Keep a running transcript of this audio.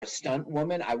a stunt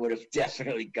woman, I would have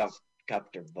definitely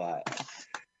cupped her butt.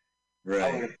 Right.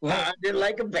 I would have pounded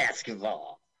like a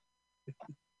basketball.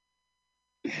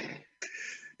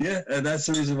 Yeah, and that's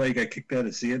the reason why you got kicked out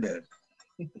of CNN.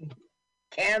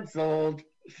 Canceled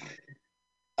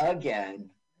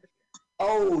again.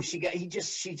 Oh, she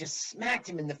just smacked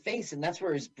him in the face, and that's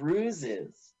where his bruise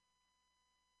is.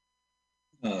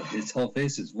 Oh, his whole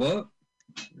face is what?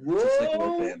 Whoa! Just like a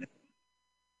whip bandit.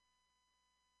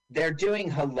 They're doing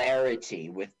hilarity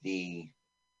with the.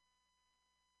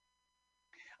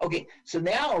 Okay, so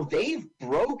now they've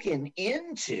broken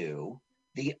into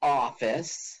the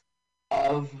office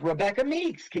of Rebecca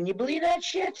Meeks. Can you believe that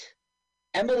shit?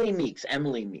 Emily Meeks.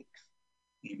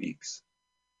 Meeks.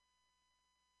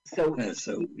 So That's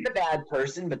so she's weird. a bad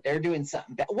person, but they're doing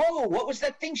something bad. Whoa, what was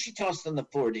that thing she tossed on the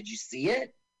floor? Did you see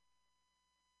it?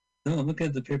 No, look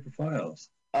at the paper files.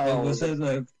 Oh, was that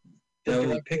the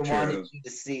director picture wanted of? you to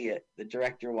see it. The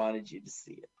director wanted you to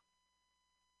see it.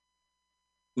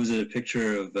 Was it a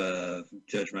picture of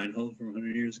Judge Reinhold from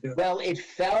 100 years ago? Well, it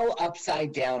fell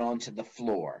upside down onto the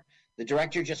floor. The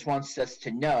director just wants us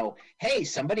to know, hey,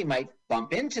 somebody might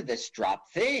bump into this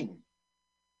drop thing.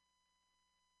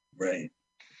 Right.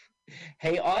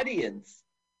 Hey, audience.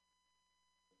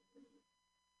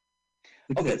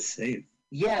 Look at that safe.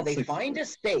 Yeah, they find a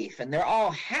safe, and they're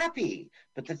all happy.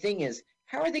 But the thing is,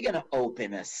 how are they going to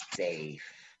open a safe?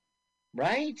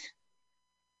 Right?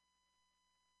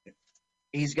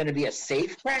 He's going to be a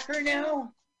safe cracker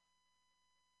now?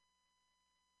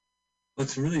 Well,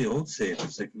 it's a really old safe.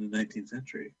 It's like in the 19th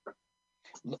century.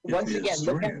 Once again,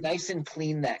 look how nice and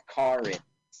clean that car is.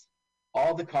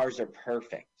 All the cars are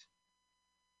perfect.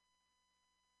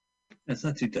 It's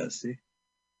not too dusty.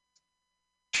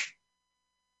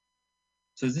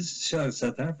 So this is shot in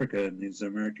South Africa, and these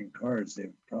American cars, they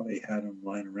probably had them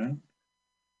lying around.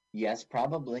 Yes,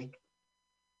 probably.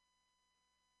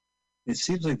 It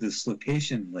seems like this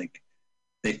location, like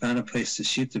they found a place to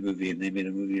shoot the movie, and they made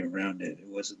a movie around it. It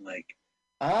wasn't like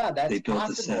that's they built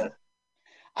possible. a set.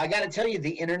 I got to tell you, the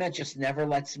internet just never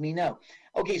lets me know.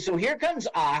 Okay, so here comes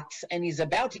Ox, and he's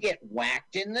about to get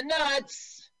whacked in the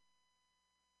nuts.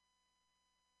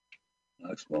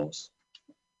 Ox balls.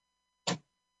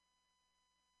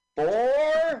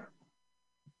 4.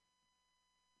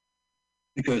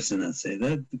 The ghost did not say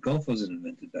that. The golf wasn't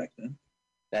invented back then.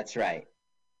 That's right.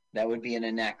 That would be an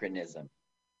anachronism.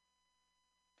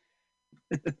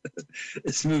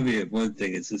 This movie, one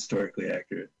thing, is historically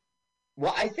accurate.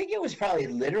 Well, I think it was probably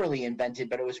literally invented,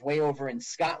 but it was way over in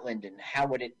Scotland, and how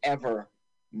would it ever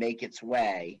make its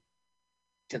way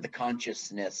to the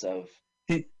consciousness of...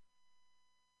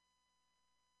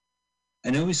 I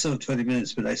know we still have 20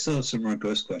 minutes, but I still have some more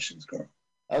ghost questions, Carl.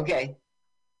 Okay.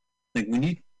 Like when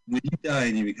you die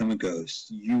and you become a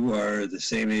ghost, you are the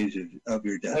same age of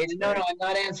your death. Wait, no, I'm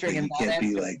not answering. Like, you can't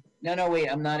be like... No,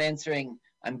 wait, I'm not answering.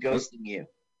 I'm ghosting you.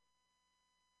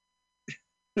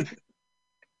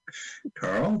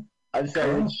 Carl? I'm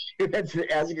sorry.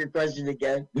 Ask your question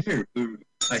again. Weird.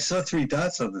 I saw 3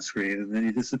 dots on the screen, and then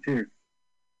you disappeared.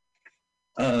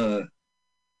 Do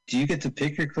you get to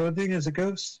pick your clothing as a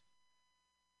ghost?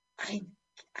 I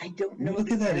don't know.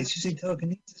 Look at that. He's using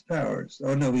telekinesis powers.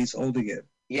 Oh, no, he's holding it.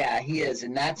 Yeah, he is.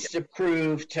 And that's to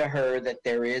prove to her that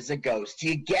there is a ghost. Do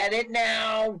you get it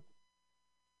now?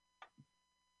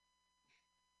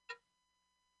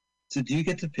 So do you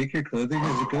get to pick your clothing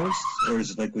as a ghost? Or is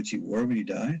it like what you wore when you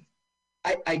died?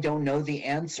 I don't know the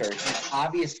answer. He's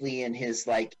obviously in his,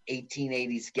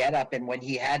 1880s getup. And when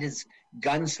he had his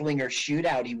gunslinger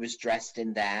shootout, he was dressed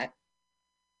in that.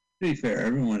 To be fair,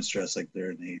 everyone's dressed like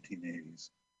they're in the 1880s.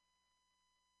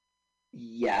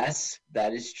 Yes,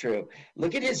 that is true.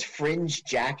 Look at his fringe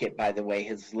jacket, by the way,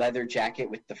 his leather jacket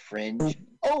with the fringe.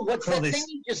 Oh, what's that thing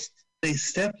you just... They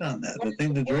stepped on that, the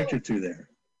thing the director threw there.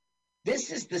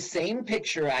 This is the same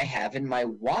picture I have in my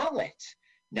wallet.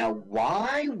 Now,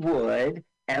 why would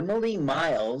Emily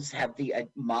Miles have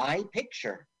my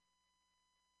picture?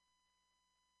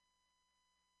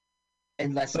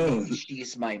 Unless maybe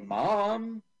she's my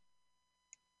mom.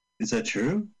 Is that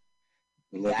true?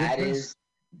 That's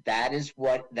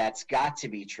got to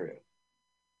be true.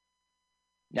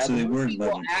 Now, so the movie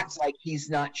will act like he's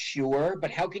not sure,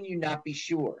 but how can you not be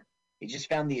sure? He just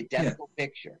found the identical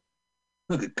picture.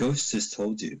 Look, a ghost just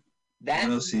told you. That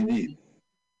what else do you need?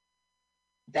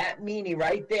 That meanie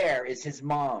right there is his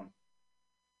mom.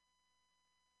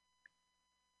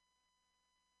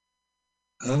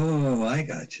 Oh, I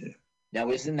got you. Now,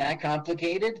 isn't that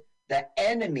complicated? The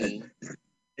enemy,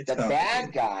 the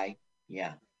bad guy,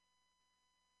 yeah.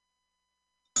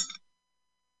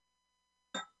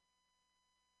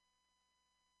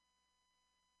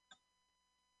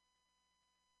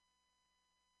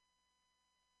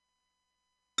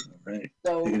 Right.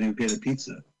 So they're going to get a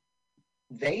pizza.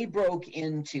 they broke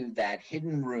into that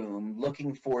hidden room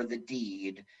looking for the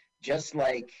deed, just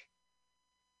like,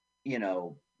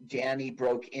 Danny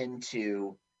broke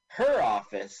into her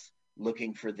office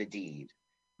looking for the deed.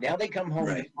 Now they come home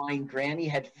to Right. find Granny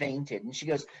had fainted, and she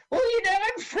goes, "Well,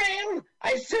 I'm frail.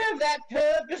 I serve that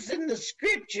purpose in the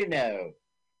script,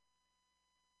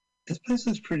 This place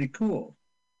is pretty cool.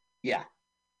 Yeah.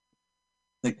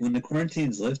 Like when the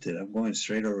quarantine's lifted, I'm going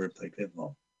straight over to play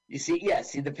pinball. You see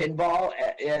the pinball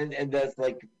and the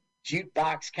like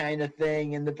jukebox kind of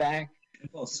thing in the back.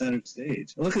 Pinball center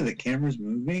stage. Look at the cameras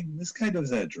moving. This guy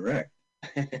does that direct.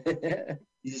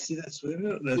 You see that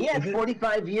swivel? He had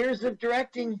 45 years of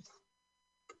directing.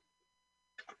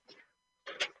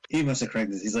 He must have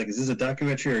cranked this. He's like, is this a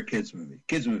documentary or a kids movie?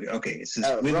 Kids movie. Okay, it's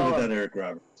just with or without Eric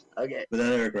Roberts. Okay.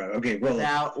 Without Eric Roberts. Okay,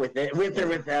 well. With or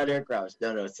without Eric Roberts.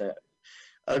 No, it's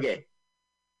okay.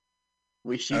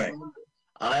 We shoot. Right.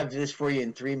 I'll have this for you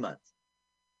in 3 months.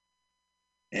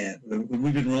 And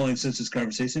we've been rolling since this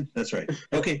conversation? That's right.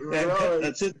 Okay,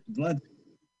 that's it. Blood.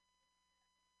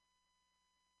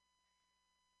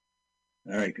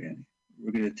 All right, Granny.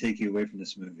 We're going to take you away from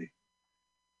this movie.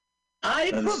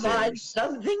 I provide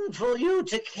something for you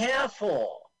to care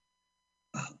for.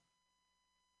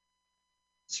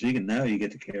 Speaking now, you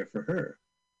get to care for her.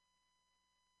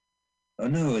 Oh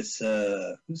no, it's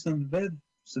who's on the bed?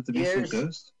 Is it the beautiful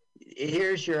ghost?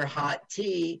 Here's your hot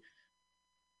tea.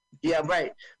 Yeah,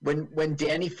 right. When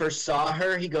Danny first saw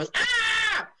her, he goes,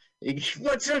 "Ah!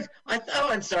 What's her?"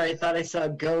 I'm sorry. I thought I saw a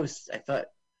ghost. I thought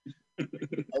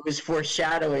it was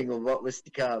foreshadowing of what was to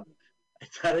come. I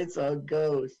thought I saw a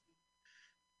ghost.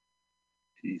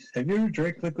 Jeez. Have you ever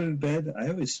drank liquid in bed? I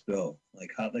always spill, like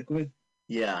hot liquid.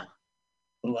 Yeah.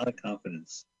 A lot of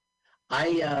confidence.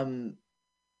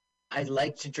 I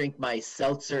like to drink my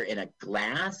seltzer in a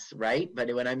glass, right?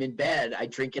 But when I'm in bed, I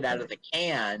drink it out of the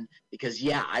can because,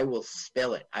 I will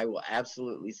spill it. I will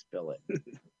absolutely spill it.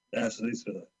 Absolutely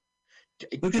spill it.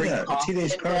 Look at that. A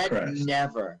teenage car crash.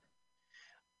 Never.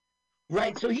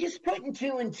 Right. So he's putting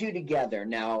 2 and 2 together.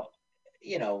 Now,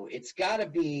 it's got to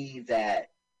be that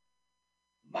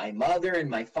my mother and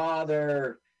my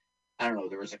father, I don't know,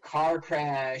 there was a car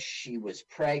crash. She was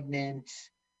pregnant.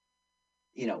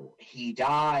 He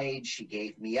died. She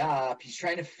gave me up. He's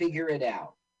trying to figure it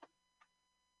out.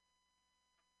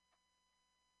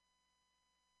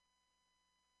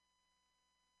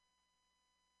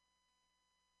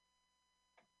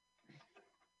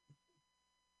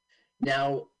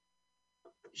 Now,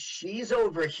 she's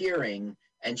overhearing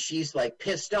and she's like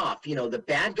pissed off. The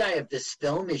bad guy of this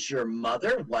film is your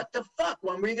mother. What the fuck?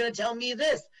 When were you going to tell me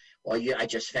this? Well, I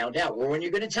just found out. Well, when are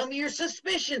you going to tell me your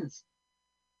suspicions?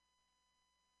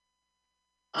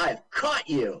 I've caught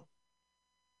you.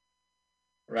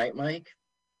 Right, Mike?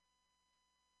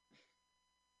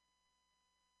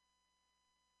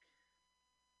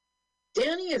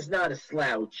 Danny is not a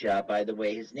slouch, by the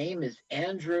way. His name is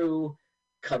Andrew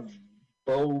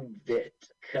Kavovit.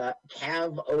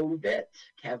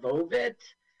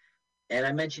 And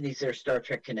I mentioned he's their Star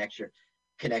Trek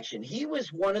connection. He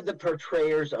was one of the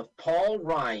portrayers of Paul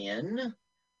Ryan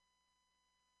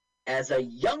as a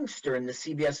youngster in the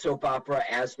CBS soap opera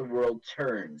As the World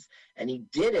Turns. And he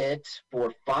did it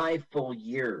for 5 full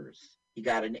years. He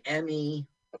got an Emmy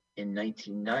in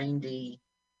 1990.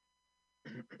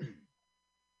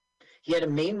 He had a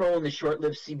main role in the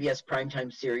short-lived CBS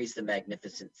primetime series The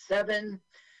Magnificent Seven.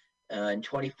 In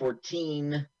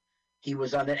 2014, he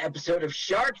was on an episode of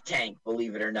Shark Tank,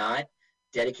 believe it or not,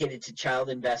 dedicated to child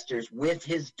investors with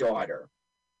his daughter.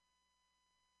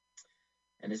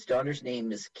 And his daughter's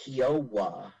name is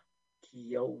Kiowa.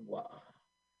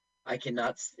 I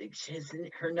cannot.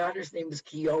 Her daughter's name is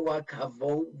Kiowa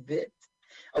Kavovit.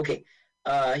 Okay.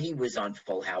 He was on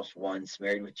Full House once,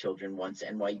 Married with Children once,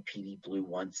 NYPD Blue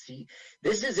once.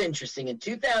 This is interesting. In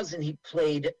 2000, he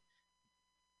played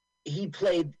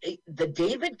the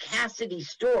David Cassidy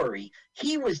story.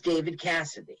 He was David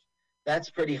Cassidy.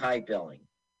 That's pretty high billing.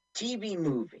 TV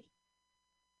movie.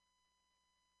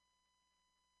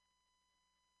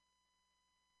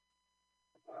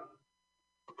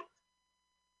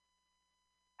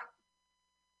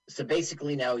 So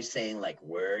basically now he's saying, like,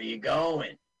 where are you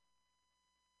going?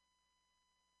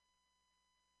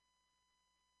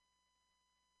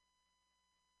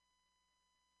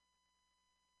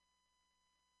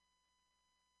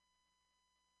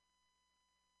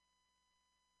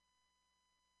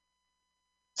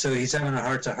 So he's having a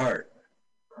heart-to-heart.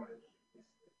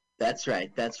 That's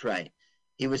right.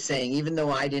 He was saying, even though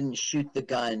I didn't shoot the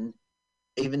gun,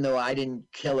 even though I didn't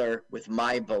kill her with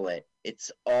my bullet,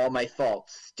 it's all my fault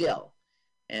still.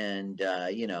 And,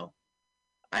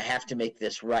 I have to make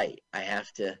this right. I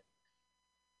have to.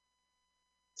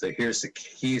 So here's the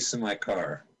keys to my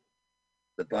car.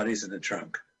 The body's in the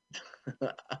trunk.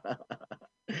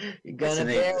 You're gonna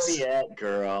bury it,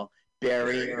 girl.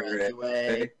 Bury her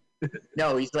anyway.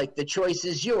 No, he's like, the choice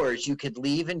is yours. You could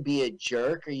leave and be a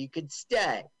jerk, or you could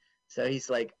stay. So he's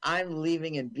like, I'm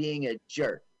leaving and being a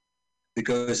jerk. The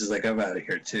ghost is like, I'm out of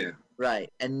here too.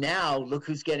 Right. And now look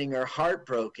who's getting her heart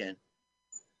broken.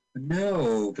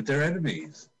 No, but they're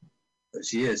enemies. But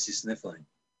she is. She's sniffling.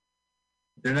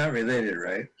 They're not related,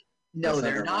 right? No,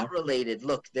 they're not related.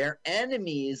 Look, they're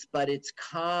enemies, but it's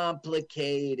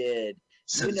complicated.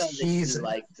 So you know that he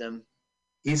liked them.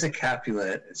 He's a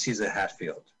Capulet, and she's a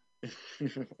Hatfield.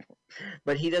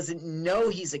 But he doesn't know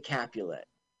he's a Capulet.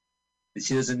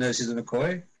 She doesn't know she's a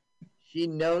McCoy? She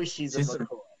knows she's a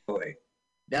McCoy.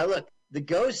 Now look, the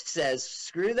ghost says,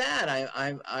 "Screw that!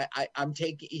 I'm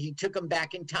taking." He took him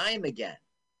back in time again.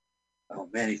 Oh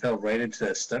man, he fell right into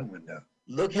that stunt window.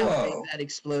 Look how big that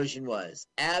explosion was!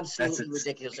 Absolutely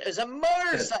ridiculous. It was a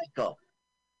motorcycle.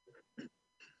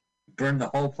 Burned the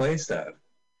whole place down.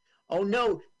 Oh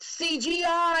no,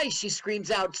 CGI! She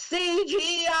screams out, CGI!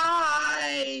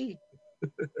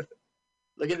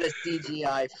 Look at the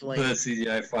CGI flame. The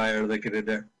CGI fire looking in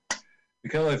there. We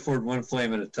can only afford one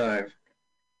flame at a time.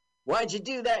 Why'd you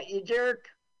do that, you jerk?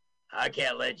 I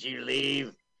can't let you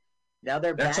leave. Now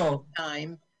they're back in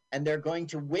time, and they're going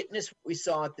to witness what we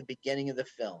saw at the beginning of the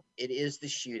film. It is the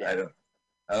shootout.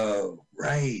 Oh,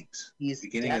 right. He's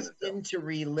destined to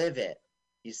relive it,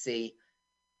 you see.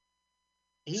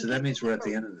 So that means we're at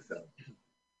the end of the film.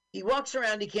 He walks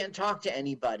around, he can't talk to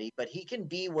anybody, but he can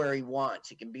be where he wants.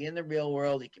 He can be in the real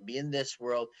world, he can be in this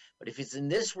world. But if he's in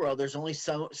this world, there's only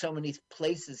so many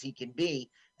places he can be,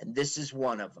 and this is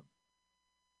one of them.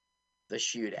 The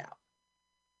shootout.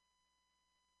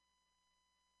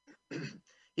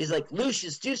 He's like,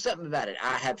 Lucius, do something about it.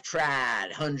 I have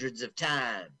tried hundreds of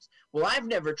times. Well, I've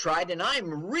never tried, and I'm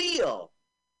real.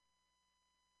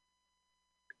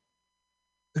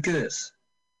 Look at this.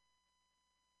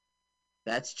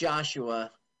 That's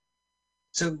Joshua.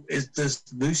 So does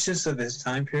Lucius of his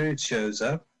time period shows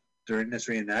up during this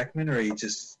reenactment, or he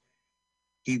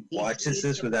watches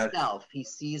this without himself? He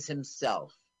sees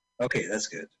himself. Okay, that's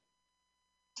good.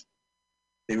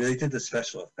 They really did the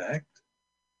special effect.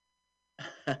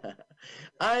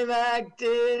 I'm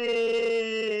acting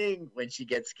when she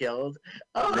gets killed.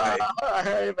 Right.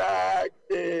 I'm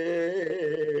acting.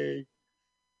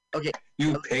 Okay.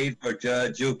 You paid for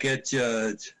judge, you'll get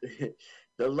judge.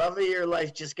 The love of your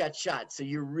life just got shot, so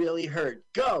you're really hurt.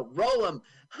 Go, roll him.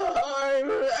 I'm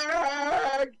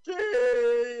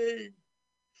acting.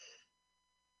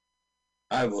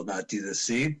 I will not do the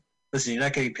scene. Listen, you're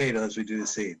not getting paid unless we do the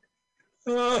scene.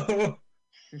 Oh,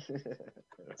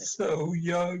 so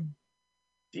young.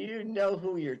 Do you know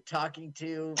who you're talking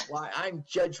to? Why, I'm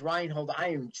Judge Reinhold. I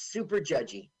am super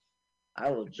judgy.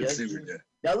 I will judge you.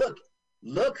 Now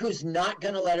look who's not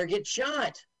going to let her get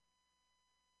shot.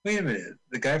 Wait a minute.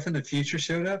 The guy from the future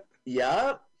showed up?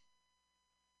 Yup.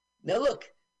 Now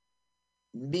look.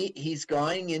 He's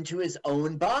going into his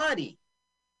own body.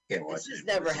 This has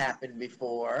never happened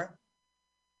before.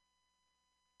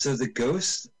 So the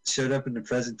ghost showed up in the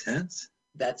present tense?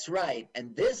 That's right.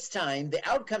 And this time, the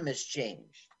outcome has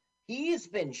changed. He's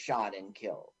been shot and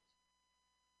killed.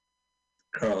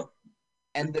 Carl.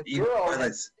 And the girl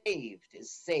is saved.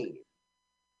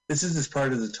 This is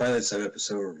part of the Twilight Zone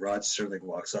episode where Rod Serling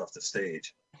walks off the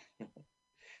stage.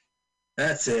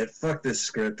 That's it. Fuck this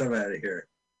script. I'm out of here.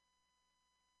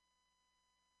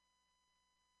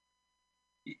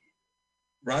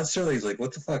 Rod Serling's like,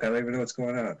 what the fuck? I don't even know what's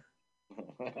going on.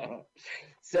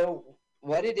 So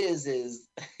what it is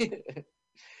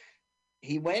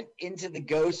he went into the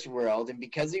ghost world, and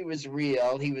because he was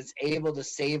real, he was able to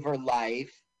save her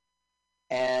life.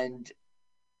 And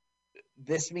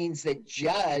this means that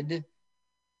Judd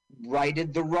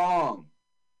righted the wrong,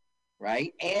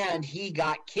 right? And he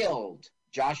got killed.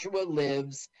 Joshua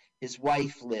lives, his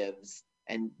wife lives,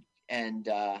 and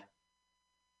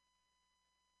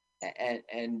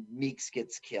Meeks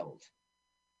gets killed.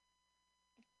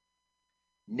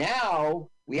 Now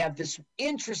we have this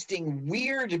interesting,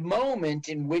 weird moment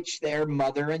in which they're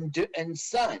mother and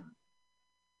son.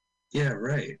 Yeah,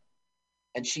 right.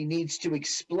 And she needs to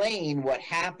explain what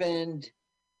happened,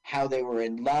 how they were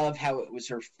in love, how it was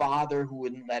her father who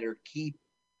wouldn't let her keep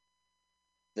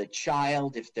the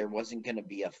child if there wasn't going to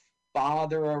be a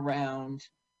father around.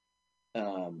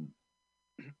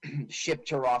 Shipped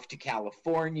her off to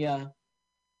California.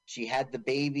 She had the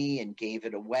baby and gave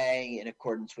it away in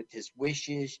accordance with his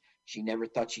wishes. She never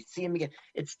thought she'd see him again.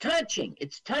 It's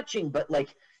touching, but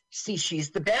like see, she's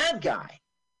the bad guy.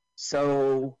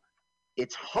 So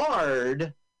it's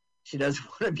hard. She doesn't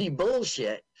want to be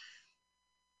bullshit.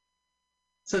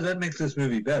 So that makes this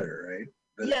movie better, right?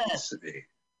 But yes. It used to be.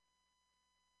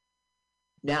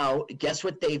 Now, guess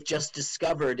what they've just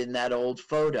discovered in that old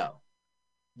photo?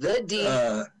 The deed.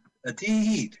 A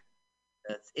deed.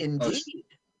 That's indeed. Oh,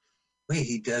 wait,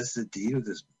 he does the deed with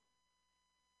his...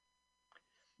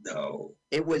 No.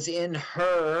 It was in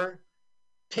her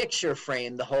picture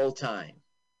frame the whole time.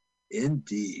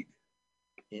 Indeed.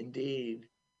 Indeed.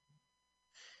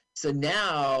 So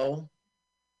now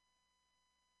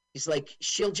he's like,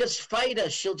 she'll just fight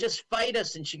us. She'll just fight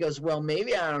us. And she goes, well,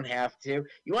 maybe I don't have to.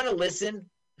 You want to listen?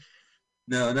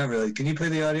 No, not really. Can you play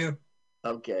the audio?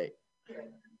 Okay.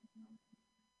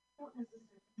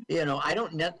 You know, I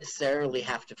don't necessarily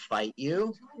have to fight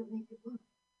you.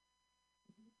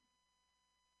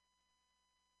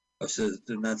 Oh, so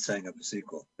they're not setting up a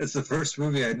sequel. It's the first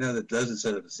movie I know that doesn't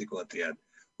set up a sequel at the end.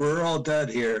 We're all dead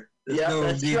here. There's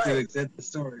no need to extend the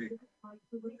story.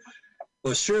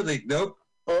 Well, surely, nope.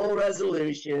 Full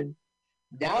resolution.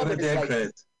 Now that it's like,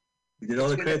 credits. We did all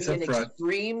the credits up front.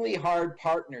 Extremely hard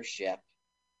partnership,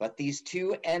 but these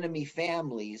two enemy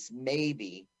families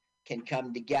maybe can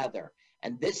come together.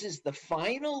 And this is the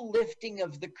final lifting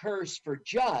of the curse for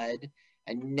Judd,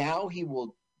 and now he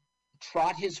will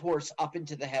trot his horse up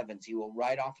into the heavens. He will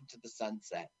ride off into the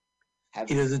sunset.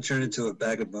 He doesn't turn into a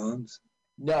bag of bones?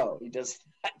 No, he does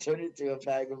not turn into a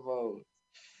bag of bones.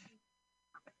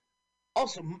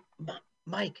 Also,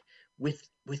 Mike, with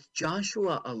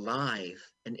Joshua alive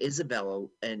and Isabella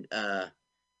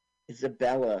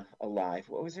alive,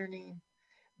 what was her name?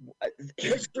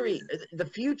 History, the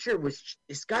future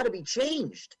it's got to be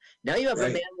changed. Now you have a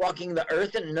man walking the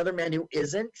earth and another man who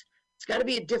isn't. It's got to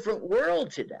be a different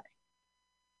world today.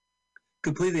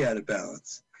 Completely out of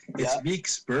balance. It's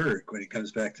Meeksburg when he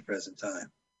comes back to present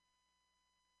time.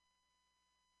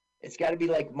 It's got to be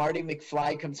like Marty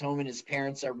McFly comes home and his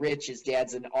parents are rich. His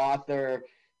dad's an author.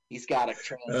 He's got a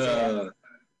transcend.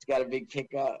 He's got a big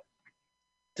kick up.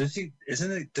 Does he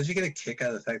get a kick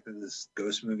out of the fact that this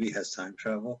ghost movie has time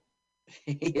travel?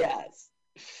 Yes.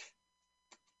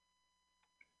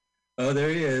 Oh, there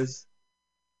he is.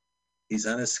 He's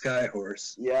on a sky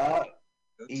horse. Yeah.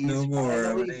 He's no more.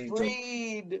 I'm an angel.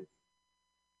 Freed.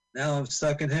 Now I'm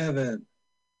stuck in heaven.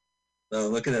 Oh,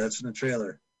 look at that. That's from the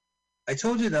trailer. I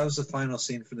told you that was the final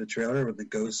scene from the trailer when the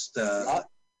ghost,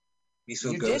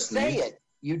 You did say it.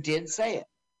 You did say it.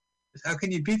 How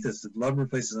can you beat this? The lumber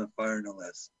place is on fire, no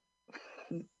less.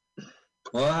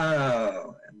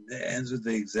 Wow. And it ends with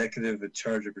the executive in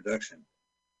charge of production.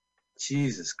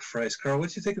 Jesus Christ. Carl, what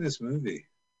did you think of this movie?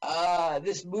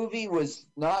 This movie was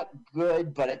not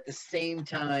good, but at the same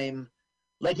time,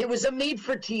 like it was a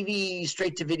made-for-TV,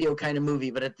 straight-to-video kind of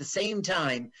movie, but at the same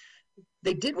time,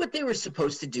 they did what they were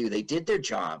supposed to do. They did their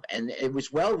job, and it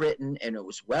was well written and it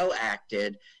was well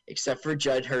acted, except for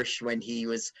Judd Hirsch when he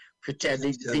was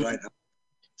pretending to be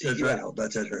Judge Reinhold,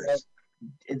 not Judge Hirsch.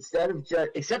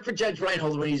 Except for Judge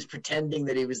Reinhold when he was pretending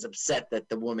that he was upset that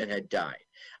the woman had died.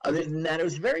 Other than that, it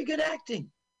was very good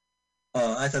acting.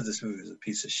 I thought this movie was a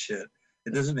piece of shit.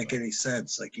 It doesn't make any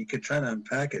sense. Like, you could try to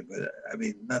unpack it, but I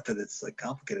mean, not that it's like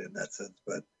complicated in that sense,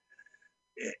 but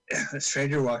a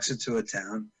stranger walks into a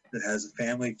town that has a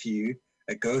family feud.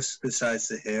 A ghost decides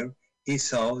to him. He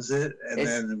solves it, and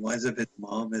then it winds up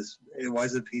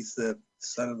he's the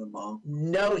son of the mom.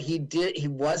 No, he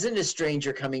wasn't a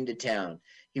stranger coming to town.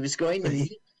 He was going to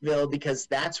Meatville because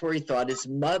that's where he thought his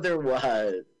mother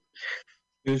was.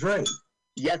 He was right.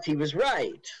 Yes, he was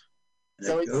right. And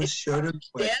so it's showed him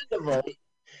understandable.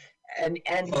 And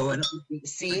he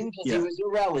seemed he was a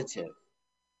relative.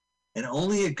 And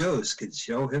only a ghost could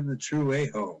show him the true way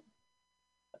home.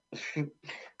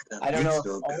 I don't know if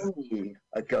only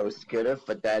a ghost could have,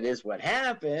 but that is what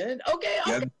happened. Okay.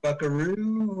 Young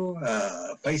buckaroo,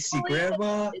 feisty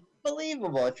grandma. It's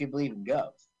believable if you believe in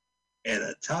ghosts. And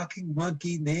a talking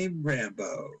monkey named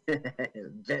Rambo.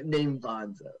 Named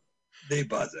Bonzo.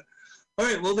 All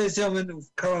right, well, ladies and gentlemen,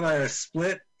 Carl and I are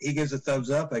split. He gives a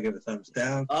thumbs up. I give a thumbs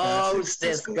down. Oh,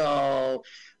 Cisco.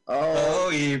 Oh,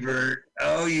 Ebert.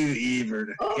 Oh, you Ebert.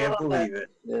 I can't believe it.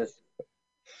 Yes.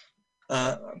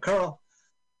 Carl,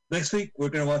 next week we're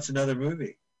going to watch another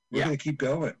movie. We're going to keep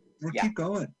going. Keep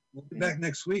going. We'll be back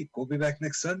next week. We'll be back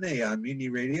next Sunday on Mutiny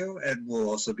Radio, and we'll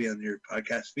also be on your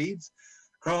podcast feeds.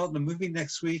 Carl, the movie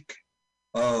next week,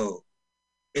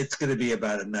 it's going to be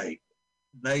about a night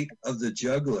of the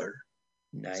juggler.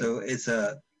 So it's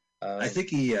I think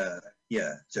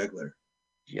juggler.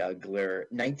 Juggler.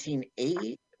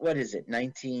 1980? What is it?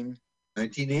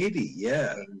 1980,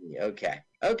 yeah. Okay.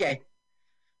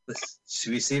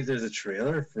 Should we see if there's a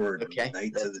trailer for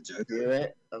Night of the Juggler? Do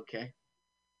it. Okay.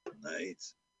 Night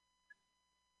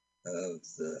of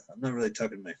the. I'm not really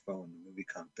talking to my phone. The movie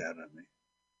conked out on me.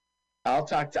 I'll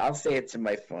say it to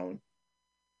my phone.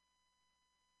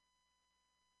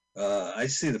 I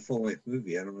see the full-length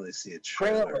movie. I don't really see a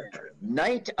trailer.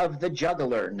 Night of the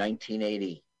Juggler,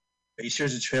 1980. Are you sure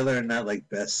it's a trailer and not like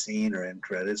best scene or end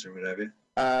credits or whatever?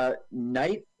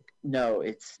 No,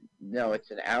 it's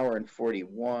an hour and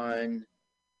 41.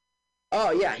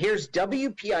 Oh yeah, here's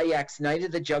WPIX Night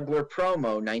of the Juggler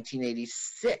promo,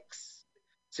 1986.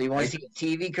 So you want to see a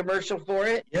TV commercial for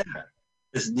it? Yeah,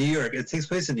 it's New York. It takes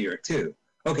place in New York too.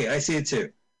 Okay, I see it too.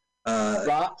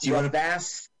 Robot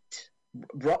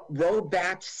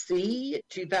C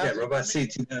 2000. Yeah, Robot C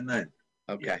 2009.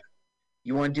 Okay. Yeah.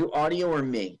 You want to do audio or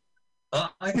me?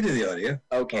 I can do the audio.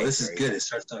 Okay. Oh, this is good. It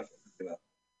starts off.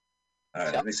 All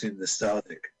right, that makes me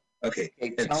nostalgic. Okay,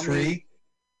 at 3,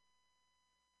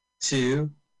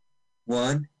 2,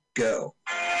 1, go.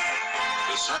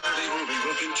 The Saturday movie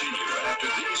will continue after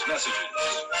these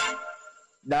messages.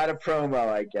 Not a promo,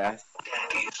 I guess.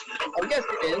 I guess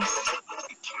it is.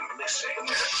 Missing.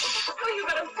 Oh, you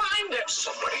gotta find it.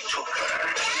 Somebody took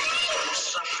her.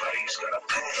 Somebody's gonna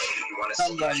pay. You wanna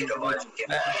see if you don't want to get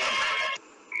it?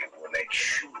 We'll make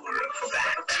sure of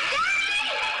that.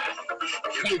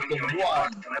 I'll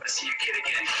never see your kid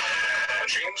again.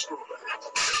 James Boomer.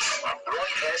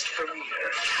 Broadcast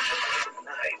premiere.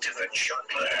 Night of the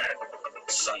Juggler.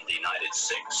 Sunday night at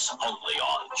 6, only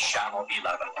on Channel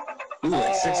 11. Ooh,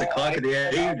 at 6 o'clock in the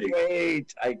evening.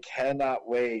 I cannot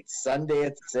wait. Sunday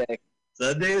at 6.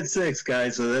 Sunday at 6,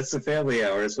 guys. So that's the family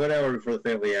hour. It's 1 hour before the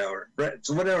family hour. Right. It's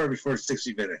 1 hour before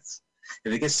 60 minutes.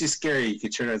 If it gets too scary, you can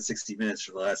turn on 60 minutes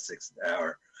for the last 6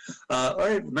 hour. All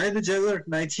right, Night of the Juggler,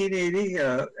 1980.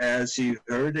 As you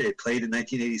heard, it played in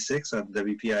 1986 on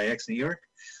WPIX New York.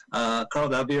 Carl,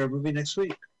 that'll be our movie next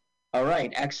week. All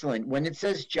right, excellent. When it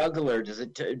says juggler, does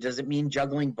it mean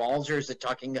juggling balls, or is it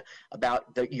talking about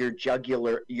your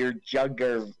jugular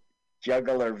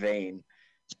vein?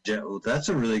 Yeah, well, that's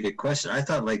a really good question. I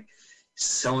thought like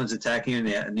someone's attacking you in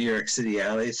the New York City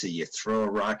alley, so you throw a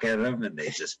rock at them and they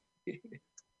just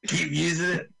keep using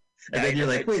it, and then you're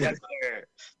like, wait a minute,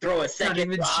 throw a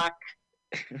second rock.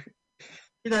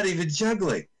 You're not even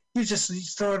juggling. You're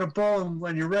throwing a ball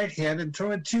on your right hand and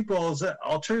throwing 2 balls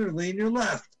alternately in your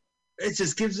left. It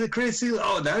just gives a crazy.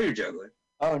 Oh, now you're juggling.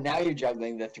 Oh, now you're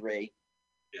juggling the 3.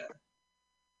 Yeah.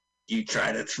 You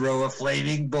try to throw a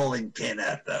flaming bowling pin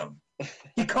at them.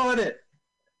 You caught it.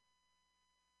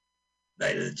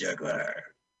 Night of the Juggler.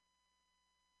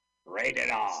 Rated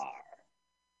R.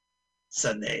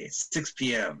 Sunday, 6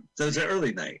 p.m. So it's an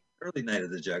early night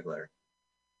of the Juggler.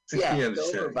 6 p.m.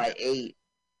 It's over by 8.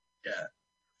 Yeah.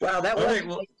 Wow, that was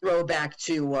a throwback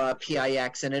to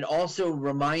PIX, and it also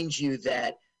reminds you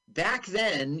that back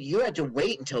then you had to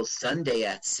wait until Sunday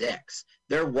at 6.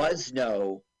 There was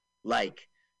no, like,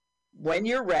 when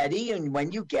you're ready and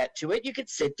when you get to it, you could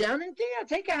sit down and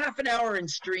take a half an hour and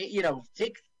stream,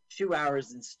 take 2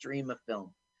 hours and stream a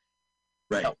film.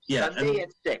 Right. No, yeah. Sunday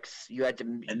at 6, you had to.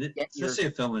 And especially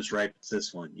a film as ripe as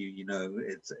this one,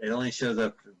 it only shows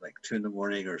up like 2 in the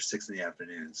morning or 6 in the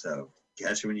afternoon. So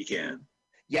catch it when you can.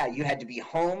 Yeah, you had to be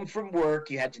home from work.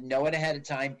 You had to know it ahead of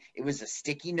time. It was a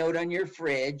sticky note on your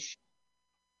fridge.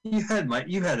 You had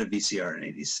a VCR in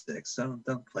 '86.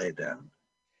 Don't play it down.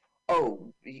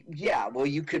 Oh, yeah. Well,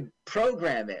 you could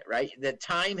program it, right? The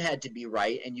time had to be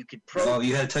right, and you could program. Oh,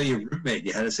 you had to tell your roommate.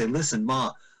 You had to say, "Listen,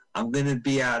 Ma, I'm going to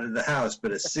be out of the house,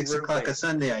 but at 6 o'clock a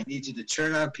Sunday, I need you to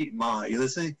turn on Ma, you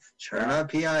listening? Turn on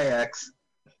PIX,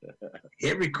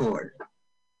 hit record,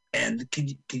 and can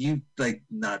you like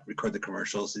not record the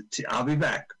commercials? I'll be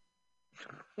back."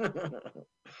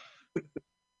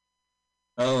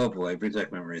 Oh boy, brings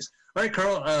back memories. All right,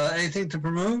 Carl. Anything to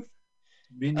promote?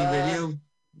 Mutiny Radio.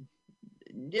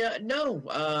 Yeah,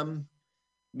 no.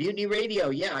 Mutiny Radio.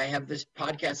 Yeah, I have this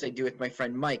podcast I do with my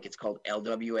friend Mike. It's called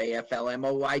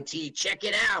LWAFLMOYT. Check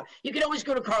it out. You can always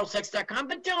go to carlsex.com,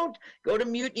 but don't go to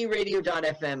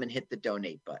mutinyradio.fm and hit the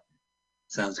donate button.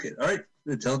 Sounds good. All right.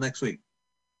 Until next week.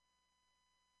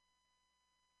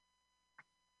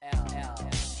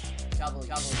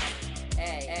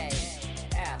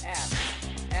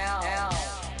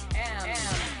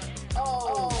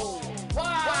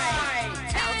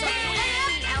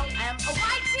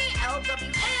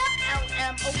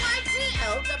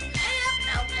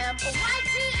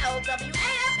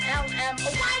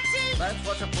 Let's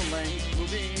watch a full-length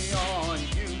movie on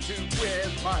YouTube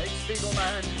with Mike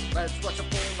Spiegelman. Let's watch a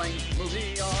full-length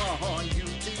movie on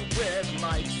YouTube with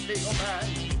Mike Spiegelman.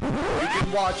 You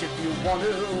can watch if you want to.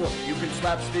 You can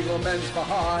slap Spiegelman's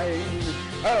behind.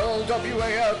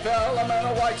 LWAFL-MNOYT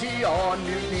on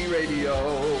Mutiny Radio.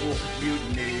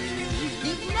 Mutiny.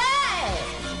 Mutiny!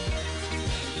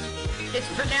 It's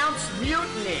pronounced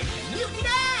mutiny. Mutiny!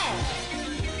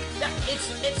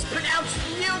 It's pronounced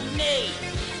mutiny.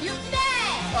 Mutiny!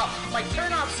 Oh, my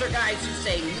turn-offs are guys who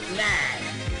say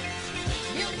mutiny.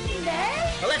 Mutiny?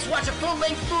 Well, let's watch a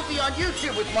full-length movie on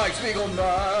YouTube with Mike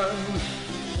Spiegelman.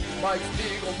 Mike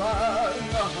Spiegelman.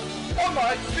 Oh,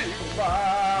 Mike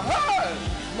Spiegelman.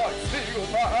 Mike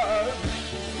Spiegelman.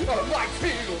 Oh, Mike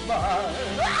Spiegelman.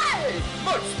 Hey!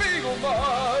 Mike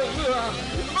Spiegelman.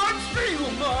 Mike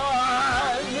Spiegelman.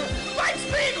 Mike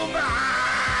Spiegelman.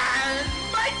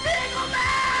 Mike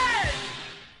Spiegelman.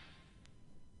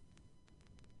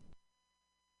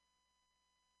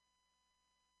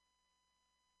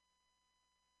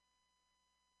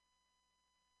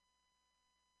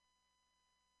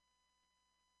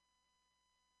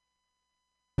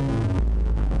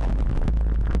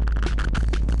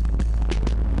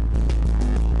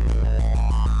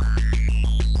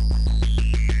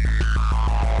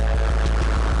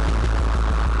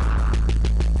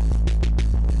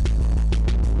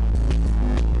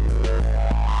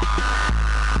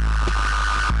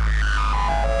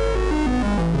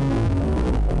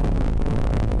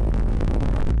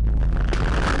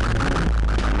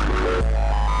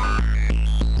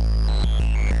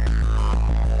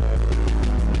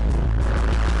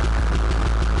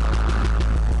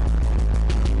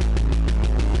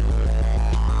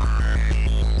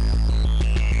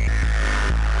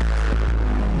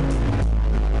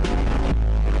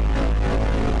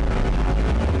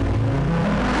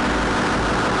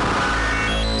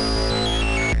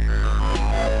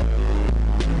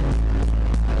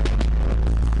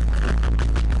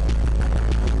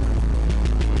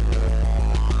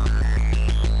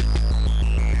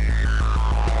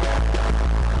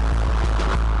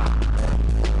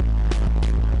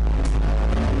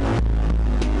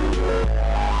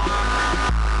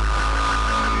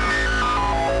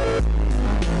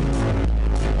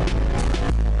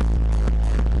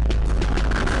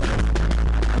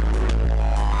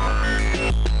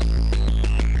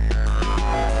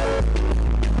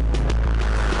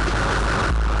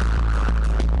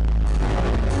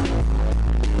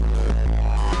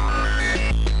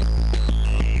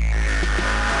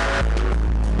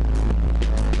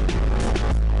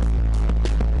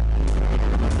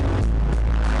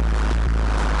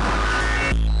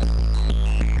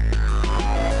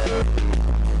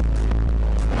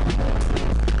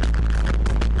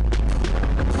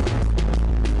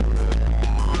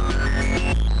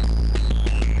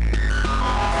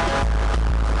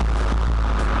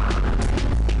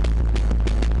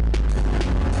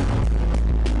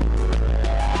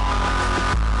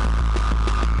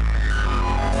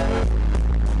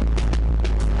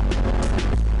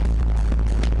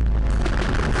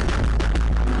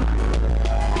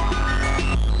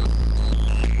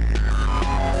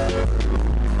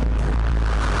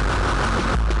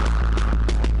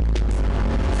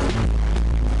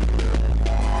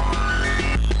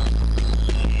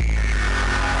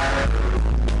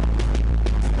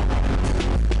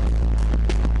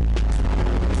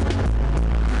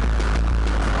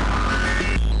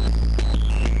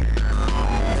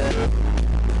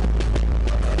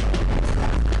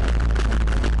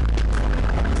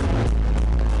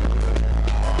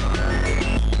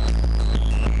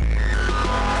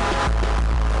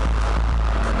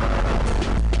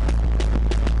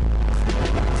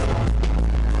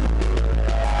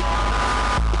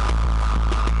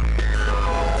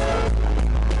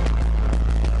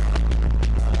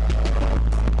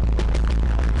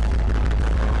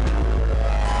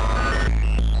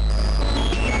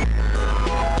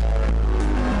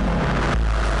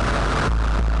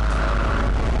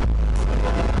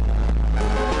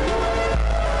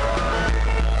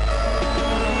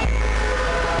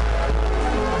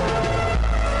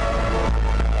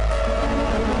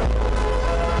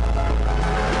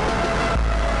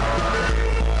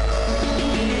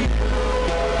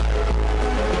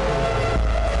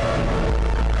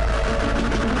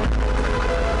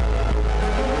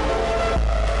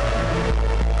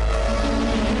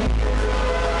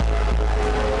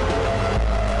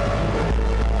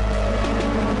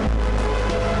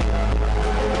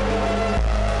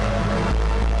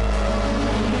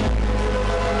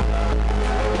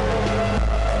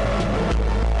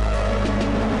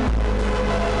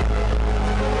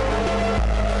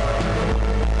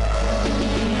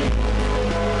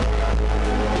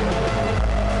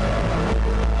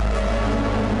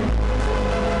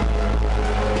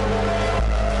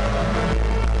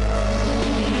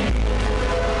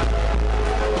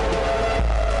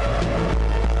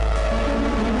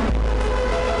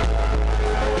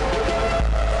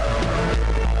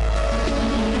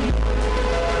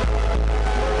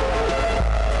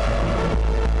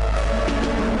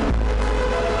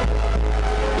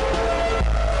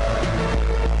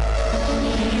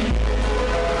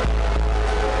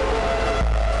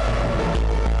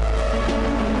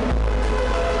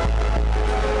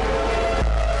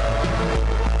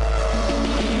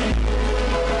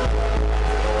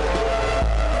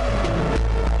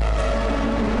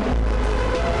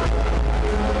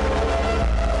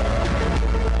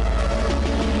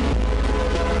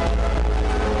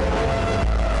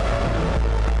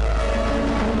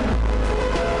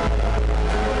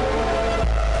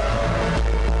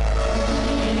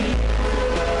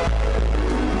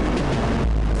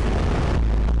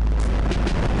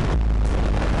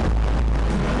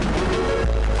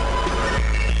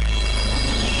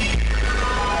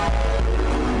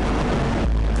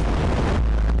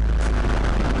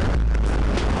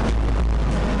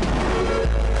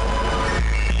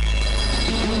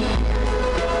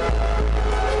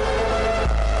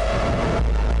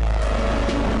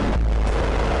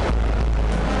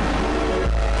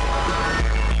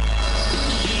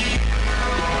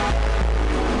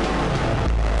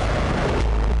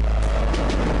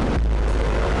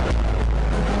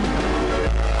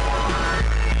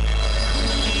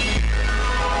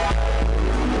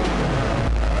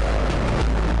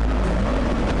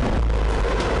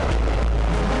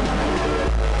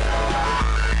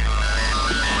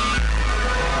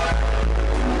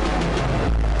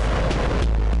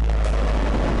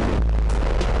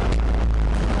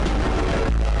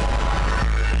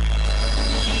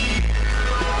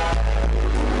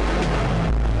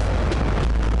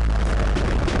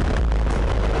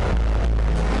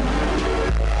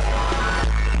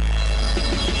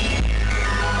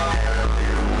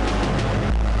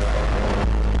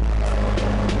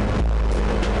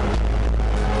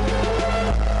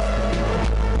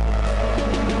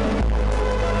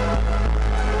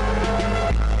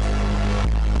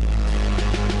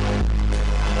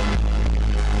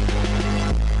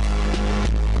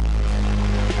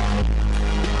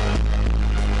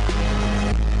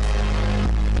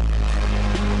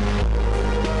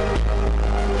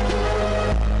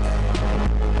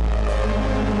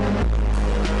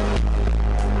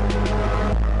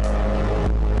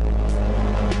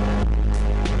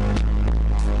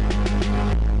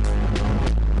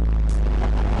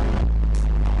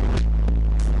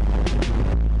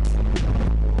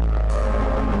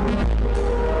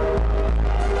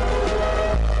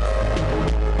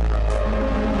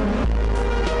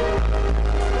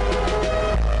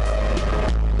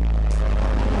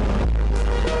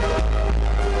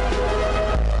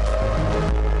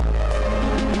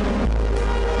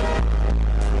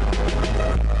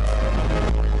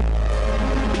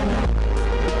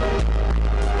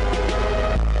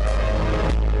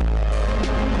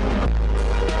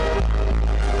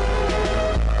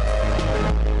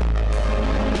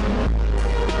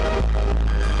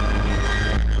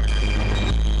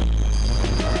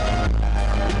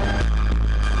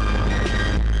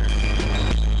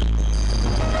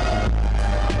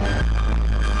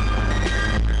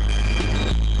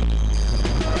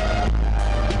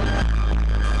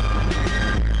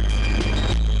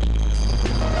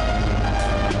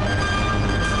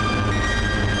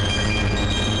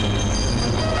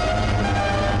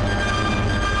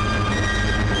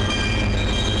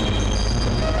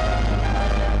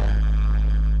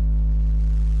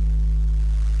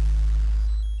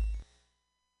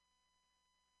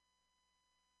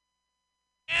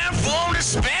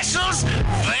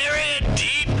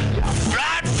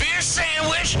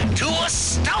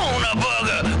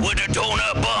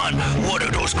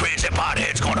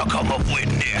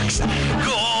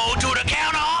 Go to the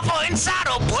counter offer inside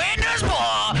of Blender's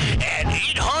Bar at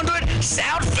 800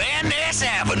 South Van Ness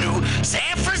Avenue.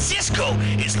 San Francisco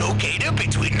is located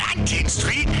between 19th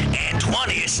Street and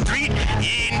 20th Street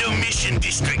in the Mission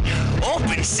District.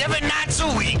 Open 7 nights a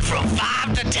week from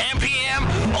 5 to 10 p.m.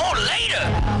 or later.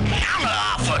 Counter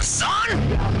offer, son.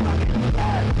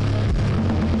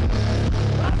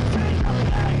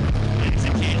 It's a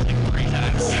chance like 3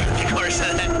 times. Of course,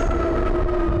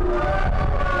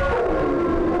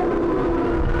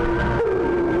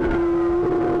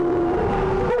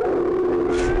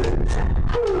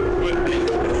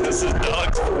 this is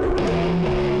dogs.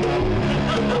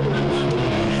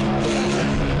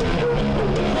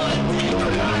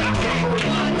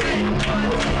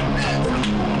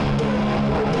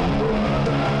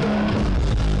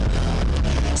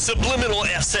 Subliminal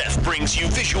SF brings you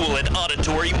visual and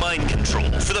auditory mind control.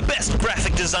 For the best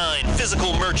graphic design,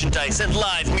 physical merchandise, and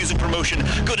live music promotion,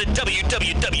 go to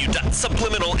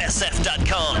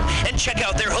www.subliminalsf.com and check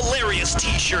out their hilarious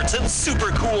t-shirts and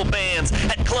super cool bands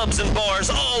at clubs and bars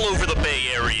all over the Bay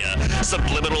Area.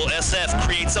 Subliminal SF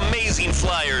creates amazing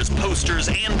flyers, posters,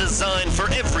 and design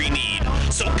for every need.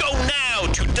 So go now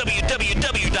to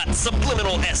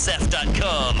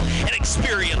www.subliminalsf.com and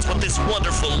experience what this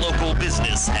wonderful local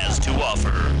business has to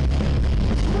offer.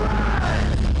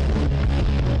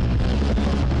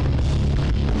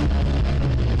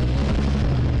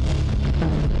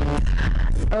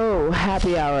 Oh,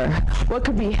 happy hour. What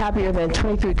could be happier than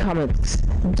 23 comics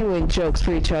doing jokes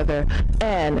for each other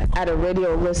and at a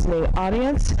radio listening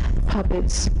audience?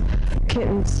 Puppets,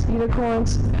 kittens,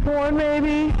 unicorns, porn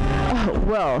maybe? Oh,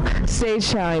 well, Stage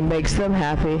Shine makes them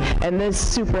happy, and this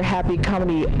super happy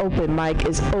comedy open mic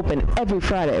is open every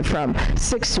Friday from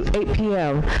 6 to 8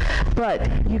 p.m. But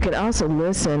you can also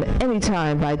listen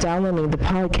anytime by downloading the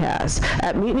podcast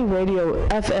at Mutiny Radio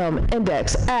FM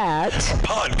Index at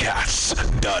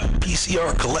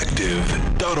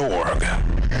podcasts.pcrcollective.org.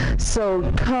 So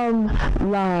come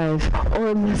live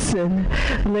or listen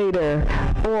later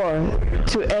or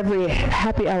to every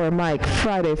happy hour mic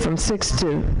Friday from 6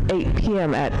 to 8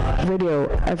 p.m. at Radio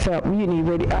FM Mutiny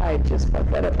Radio. I just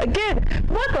fucked that up again.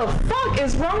 What the fuck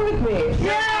is wrong with me?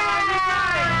 Yeah!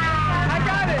 I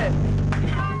got it!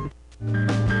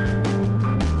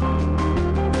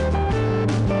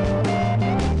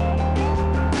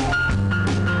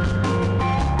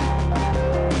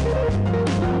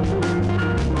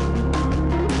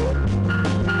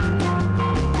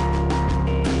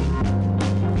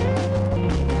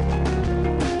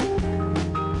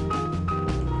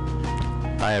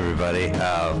 Hi everybody,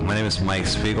 my name is Mike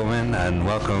Spiegelman and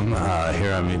welcome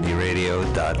here on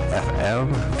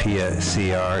MutinyRadio.fm,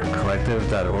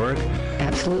 PCRcollective.org.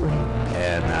 Absolutely.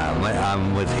 And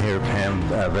I'm with here Pam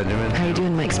Benjamin. How are you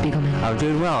doing, Mike Spiegelman? I'm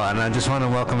doing well, and I just want to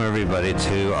welcome everybody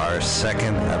to our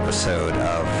second episode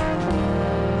of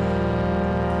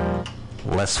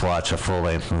Let's Watch a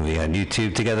Full-Length Movie on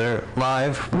YouTube Together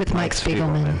live with Mike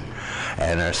Spiegelman.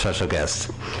 And our special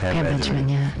guest, Pam Benjamin,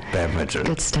 yeah. Pam Benjamin.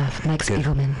 Good stuff. Mike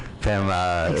Spiegelman. Pam,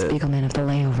 Mike Spiegelman of The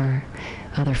Layover,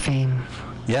 other fame.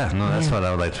 Yeah, no, that's what I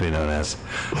would like to be known as.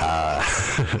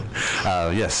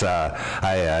 Yes,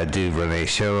 I do run a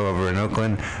show over in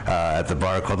Oakland at the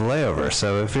bar called The Layover.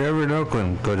 So if you're ever in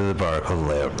Oakland, go to the bar called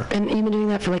The Layover. And you've been doing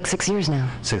that for like 6 years now.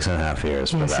 6.5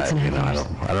 years. Yeah, but 6.5 years.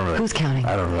 I don't really. Who's counting?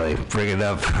 I don't really bring it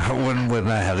up when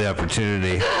I have the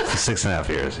opportunity. For 6.5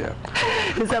 years, yeah.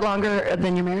 Is that longer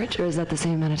than your marriage, or is that the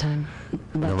same amount of time?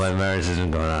 No, my marriage has been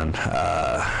going on.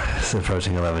 It's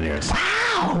approaching 11 years.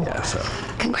 Wow! Yeah, so.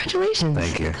 Congratulations.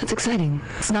 Thank you. That's exciting.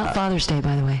 It's not Father's Day,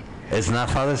 by the way. It's not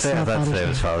Father's Day? I thought today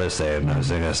was Father's Day, and I was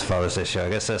doing a Father's Day show. I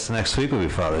guess that's next week will be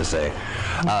Father's Day.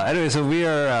 Anyway, so we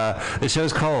are, the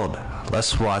show's called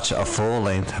Let's Watch a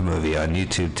Full-Length Movie on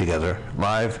YouTube Together,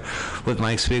 live with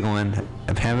Mike Spiegelman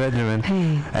and Pam Benjamin.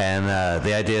 Hey. And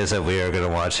the idea is that we are going to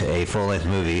watch a full-length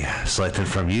movie selected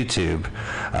from YouTube,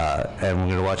 and we're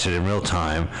going to watch it in real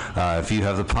time. If you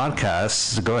have the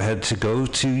podcast, go ahead to go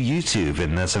to YouTube,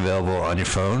 and that's available on your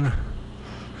phone.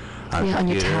 On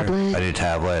your tablet. On your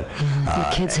tablet. Yeah,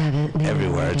 your kids have it.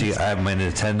 Everywhere. I have my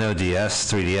Nintendo DS,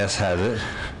 3DS has it.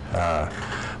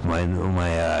 My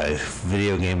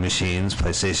video game machines,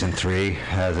 PlayStation 3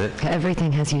 has it.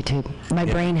 Everything has YouTube. My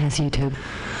brain has YouTube.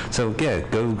 So yeah,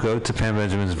 go to Pam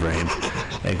Benjamin's brain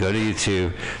and go to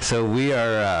YouTube. So we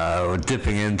are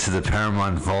dipping into the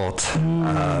Paramount Vault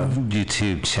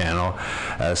YouTube channel.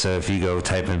 So if you go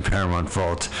type in Paramount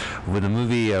Vault, with the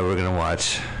movie we're going to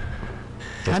watch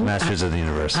is Masters of the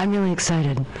Universe. I'm really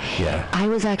excited. Yeah. I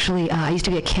was actually, I used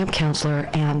to be a camp counselor,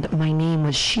 and my name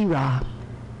was She-Ra.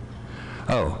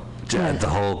 Oh, The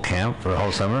whole camp for the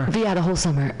whole summer? Yeah, the whole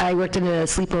summer. I worked in a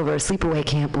sleepaway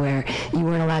camp where you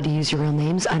weren't allowed to use your real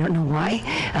names. I don't know why,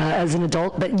 as an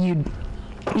adult, but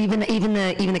even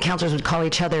the counselors would call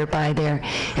each other by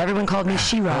everyone called me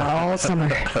She-Ra all summer.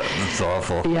 That's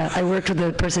awful. Yeah, I worked with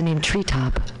a person named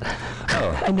Treetop.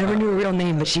 Oh. I never knew her real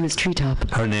name, but she was Treetop.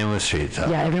 Her name was Treetop.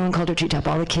 Yeah, everyone called her Treetop.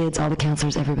 All the kids, all the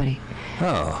counselors, everybody.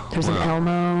 Oh. There was an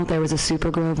Elmo. There was a Super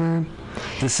Grover.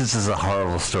 This is a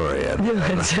horrible story.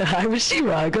 I was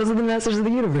She-Ra. It goes with the Masters of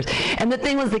the Universe. And the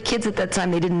thing was, the kids at that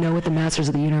time, they didn't know what the Masters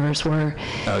of the Universe were.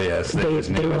 Oh, yes.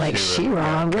 They were like,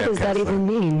 She-Ra, what does that even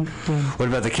mean? What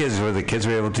about the kids? Were the kids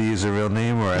able to use their real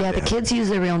name? Yeah, the kids use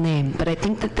their real name, but I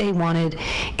think that they wanted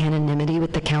anonymity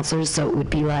with the counselors, so it would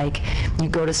be like, you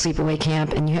go to sleepaway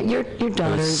camp, and you had your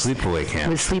daughters. Sleepaway camp. It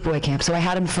was sleepaway camp. So I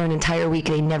had them for an entire week.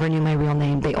 They never knew my real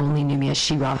name. They only knew me as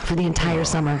She-Ra for the entire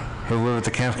summer. But what about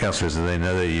the camp counselors? Did they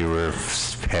know that you were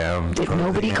Pam?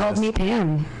 Nobody called me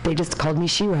Pam. They just called me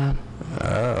She-Ra.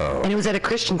 Oh. And it was at a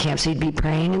Christian camp, so you'd be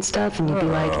praying and stuff, and you'd be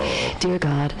like, dear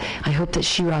God, I hope that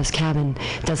She-Ra's cabin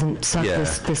doesn't suck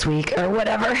this week, or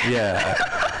whatever. Yeah.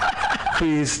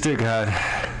 Please, dear God,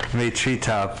 may tree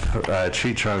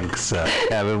trunks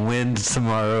cabin win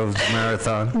tomorrow's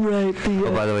marathon. Right.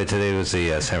 Oh, by the way, today was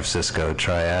the San Francisco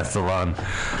Triathlon.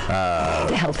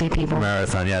 The healthy people.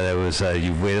 Marathon. Yeah, that was,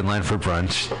 you wait in line for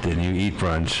brunch, then you eat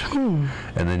brunch,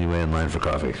 and then you wait in line for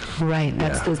coffee. Right.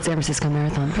 That's the San Francisco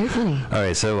Marathon. Very funny. All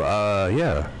right, so,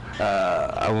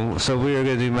 so we are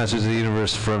going to do Masters of the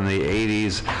Universe from the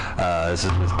 80s. This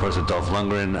is, of course, with Dolph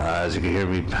Lundgren. As you can hear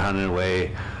me pounding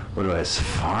away.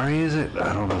 Safari is it?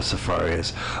 I don't know what Safari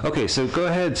is. Okay, so go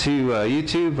ahead to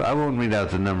YouTube. I won't read out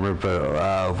the number,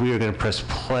 but we are going to press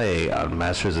play on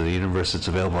Masters of the Universe. It's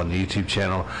available on the YouTube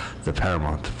channel, the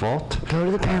Paramount Vault. Go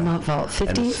to the Paramount Vault.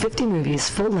 50 movies,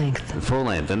 full length. Full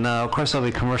length. And of course, there'll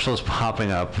be commercials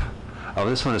popping up. Oh,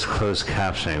 this one is closed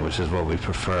captioning, which is what we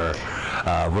prefer.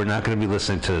 We're not going to be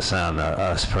listening to the sound,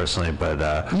 us personally,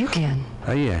 but... you can.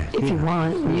 Oh, yeah. If you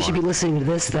want. You should be listening to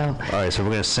this, though. All right, so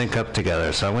we're going to sync up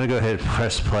together. So I'm going to go ahead and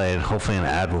press play, and hopefully an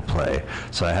ad will play.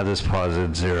 So I have this paused at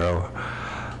 0:00.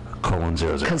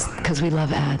 Because we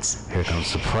love ads. Here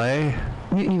comes the play.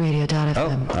 MutinyRadio.fm. Oh,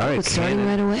 all right. It's starting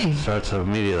right away. Starts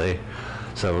immediately.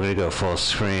 So we're going to go full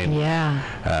screen. Yeah.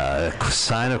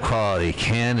 Sign of quality,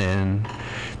 Canon,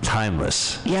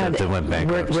 timeless. Yeah,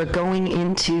 we're going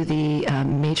into the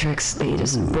Matrix. They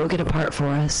just broke it apart for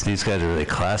us. These guys are really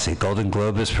classy. Golden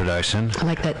Globus production. I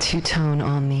like that two-tone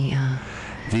on the...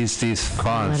 These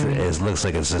fonts, it looks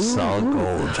like it's a solid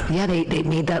gold. Yeah, they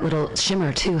made that little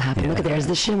shimmer, too, happen. Yeah. Look at there's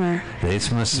the shimmer. They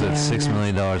must have spent $6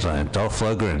 million on it. Dolph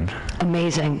Lundgren.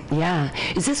 Amazing, yeah.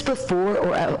 Is this before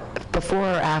or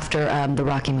after the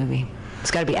Rocky movie?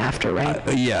 It's got to be after, right?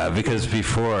 Yeah, because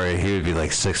before, he would be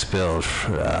like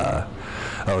 $6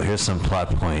 billion. Here's some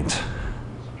plot point.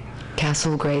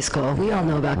 Castle Grayskull. We all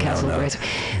know about Castle Grayskull.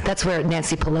 That's where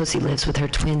Nancy Pelosi lives with her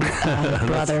twin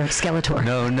brother, Skeletor.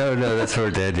 No, that's where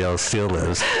Danielle Steele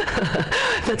lives.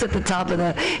 That's at the top of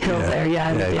the hill there.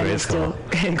 Yeah, Grayskull.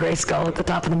 Grayskull at the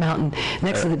top of the mountain,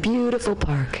 next to the beautiful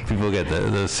park. People get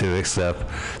those two mixed up.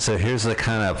 So here's the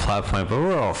kind of plot point, but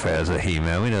we're all fans of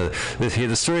He-Man. We know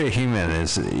the story of He-Man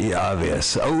is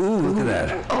obvious. Oh, look at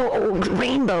that. Oh,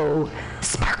 rainbow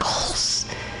sparkles.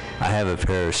 I have a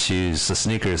pair of shoes, the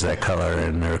sneakers that color,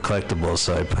 and they're collectibles,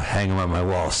 so I hang them on my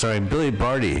wall. Starring Billy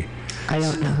Barty. I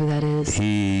don't know who that is.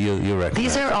 You'll recognize.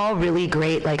 These are all really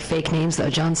great, like fake names, though.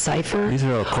 John Cypher. These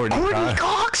are all Courtney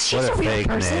Cox. She's what a real fake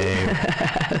person. Name.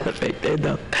 A fake name,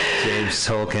 though. James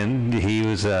Tolkien. He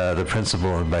was the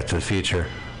principal in Back to the Future.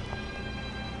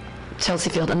 Chelsea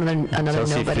Field, another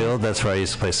Chelsea nobody. Field, that's where I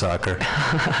used to play soccer.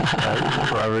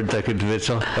 Robert Deckard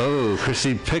Mitchell. Oh,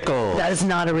 Christine Pickles. That is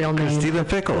not a real name. Christina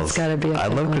Pickles. It's got to be a I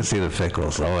love Christina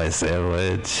Pickles. Oh, my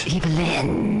sandwich.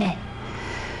 Evelyn.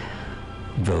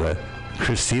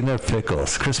 Christina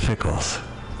Pickles. Chris Pickles.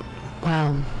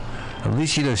 Wow. At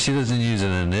least, she doesn't use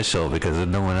an initial because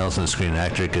no one else in the Screen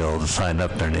Actor Guild signed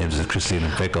up their names as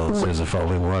Christina Pickles. There's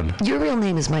only one. Your real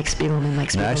name is Mike Spiegelman.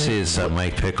 No, actually, it's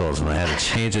Mike Pickles, and I had to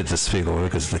change it to Spiegelman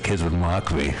because the kids would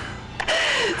mock me.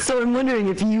 So I'm wondering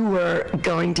if you were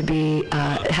going to be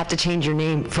have to change your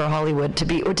name for Hollywood to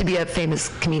be a famous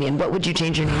comedian. What would you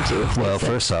change your name to? Well,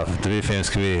 first off, to be a famous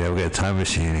comedian, I would get a time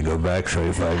machine and go back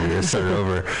 25 years, start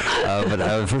over. But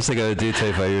the first thing I would do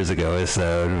 25 years ago is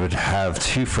I would have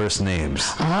two first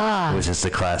names, which is the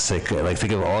classic. Like,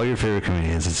 think of all your favorite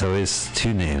comedians. It's always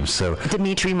two names. So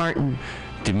Dimitri Martin.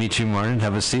 How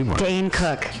about Steve Martin? Dane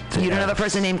Cook. You don't have a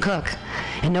person named Cook.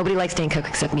 And nobody likes Dane Cook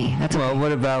except me. That's okay. Well,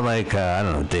 what about, like, I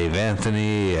don't know, Dave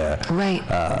Anthony? Right.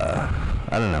 I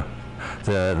don't know.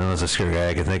 the most obscure guy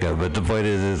I can think of. But the point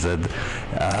is that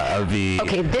I would be...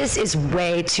 Okay, this is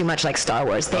way too much like Star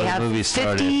Wars. They have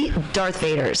 50 Darth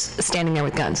Vaders standing there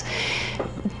with guns.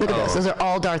 Look at those. Those are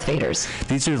all Darth Vaders.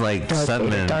 These are like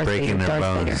stuntmen breaking their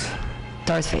bones.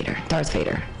 Darth Vader.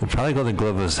 The probably Golden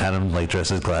Globes had them like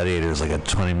dressed as gladiators like at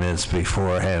 20 minutes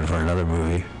beforehand for another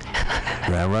movie.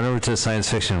 Run over to the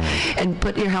science fiction one. And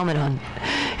put your helmet on.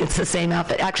 It's the same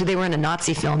outfit. Actually, they were in a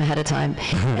Nazi film ahead of time,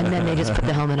 and then they just put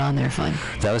the helmet on there. Fine.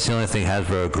 That was the only thing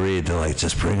Hasbro agreed to, like,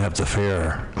 just bring up the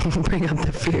fear. Bring up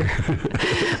the fear.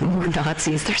 More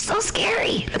Nazis. They're so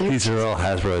scary. These are all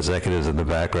Hasbro executives in the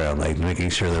background, like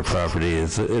making sure their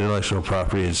intellectual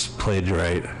property is played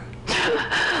right.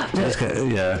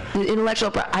 The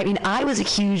intellectual I mean, I was a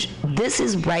huge, this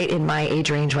is right in my age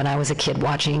range when I was a kid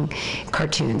watching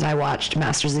cartoons. I watched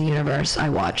Masters of the Universe. it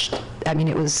was,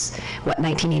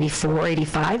 1984,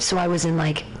 85, so I was in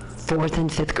like 4th and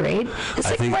 5th grade. It's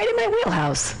right in my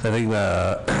wheelhouse. I think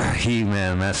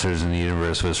He-Man Masters in the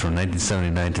Universe was from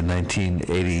 1979 to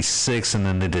 1986, and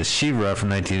then they did She-Ra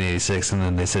from 1986, and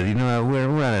then they said, you know what, we're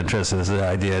not interested in this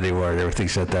idea anymore, and everything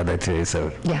shut down in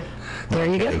 1987. Yeah. There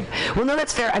you go. Well, no,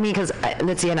 that's fair. I mean, because,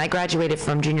 let's see, and I graduated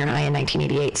from junior high in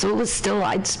 1988, so it was still,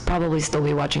 I'd probably still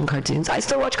be watching cartoons. I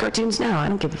still watch cartoons now. I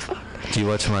don't give a fuck. Do you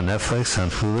watch them on Netflix, on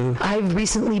Hulu? I've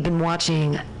recently been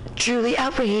watching Truly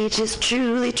Outrageous,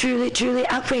 Truly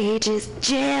Outrageous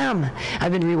Gem.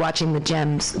 I've been rewatching the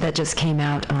Gems that just came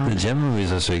out. The Gem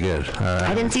movies are so good.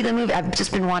 I didn't see the movie. I've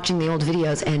just been watching the old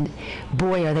videos, and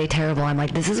boy, are they terrible. I'm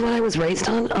like, this is what I was raised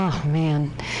on? Oh,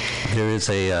 man. There is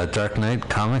a Dark Knight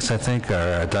Comics, I think,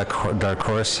 or Dark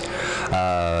Horse.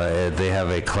 They have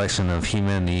a collection of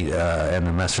He-Man and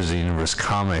the Masters of the Universe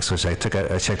comics, which I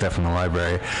checked out from the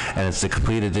library, and it's the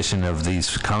complete edition of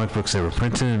these comic books that were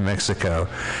printed in Mexico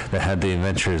that had the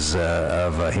adventures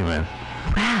of He-Man.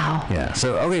 Wow. Yeah.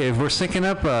 So, okay, if we're syncing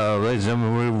up, ladies and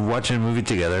gentlemen, we're watching a movie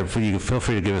together. You can feel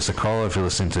free to give us a call if you're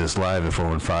listening to this live at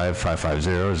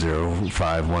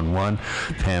 415-550-0511.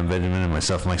 Pam Benjamin and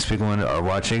myself, Mike Spiegelman, are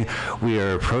watching. We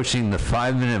are approaching the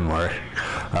 5-minute mark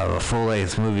of a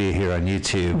full-length movie here on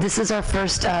YouTube. This is our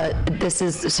first, this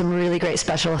is some really great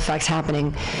special effects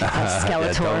happening.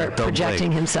 Skeletor don't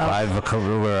projecting himself.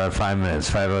 We're on 5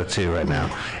 minutes, 5:02 right now,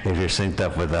 if you're synced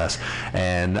up with us.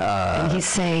 And he's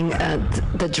saying...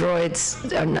 the droids,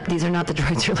 these are not the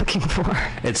droids you're looking for.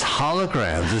 It's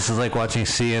holograms. This is like watching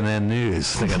CNN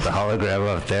News. They got the hologram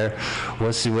up there.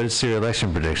 What's your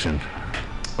election prediction?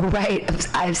 Right.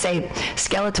 I say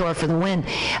Skeletor for the win.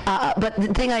 But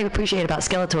the thing I appreciate about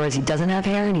Skeletor is he doesn't have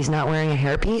hair and he's not wearing a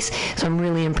hairpiece, so I'm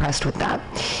really impressed with that.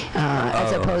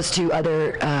 As opposed to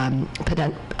other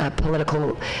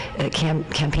political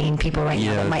campaign people right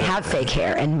now that might have fake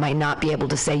hair and might not be able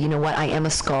to say, you know what, I am a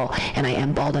skull and I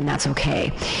am bald and that's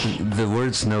okay. The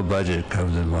words "no budget"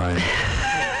 comes in mind.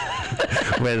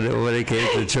 when it came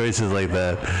to choices like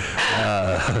that.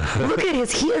 Look at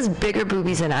he has bigger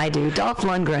boobies than I do. Dolph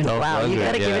Lundgren. You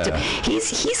gotta give it to him.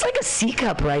 He's like a C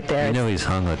cup right there. You know he's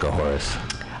hung like a horse.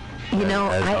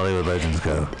 As Hollywood legends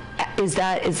go. Is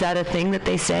that a thing that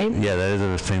they say? Yeah, that is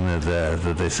a thing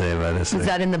that they say about it. Is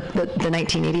that in the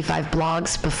 1985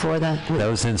 blogs before the... That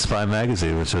was in Spy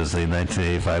Magazine, which was the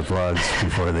 1985 blogs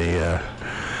before the...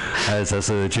 That's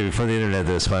also true. Before the internet,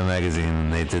 there was Spy Magazine,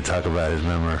 and they did talk about his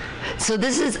memoir. So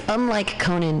this is unlike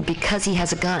Conan because he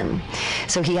has a gun.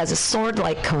 So he has a sword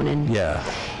like Conan. Yeah.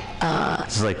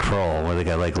 This is like Krull, where they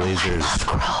got like lasers. I love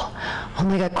Krull. Oh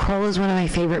my God, Krull is one of my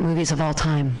favorite movies of all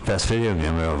time. Best video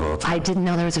game of all time. I didn't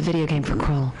know there was a video game for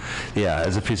Krull. Yeah,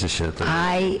 it's a piece of shit.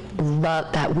 I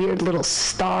love that weird little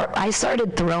star. I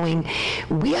started throwing.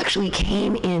 We actually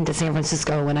came into San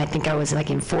Francisco when I think I was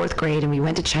like in 4th grade, and we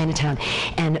went to Chinatown,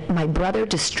 and my brother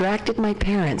distracted my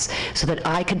parents so that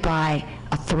I could buy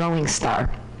a throwing star.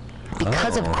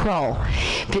 Because of Krull.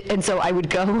 And so I would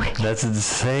go... That's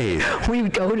insane. We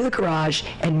would go to the garage,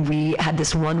 and we had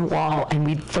this one wall, and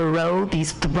we'd throw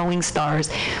these throwing stars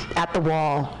at the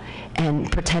wall and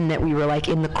pretend that we were like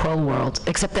in the Krull world.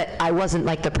 Except that I wasn't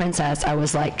like the princess. I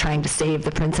was like trying to save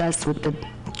the princess with the...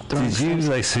 Did you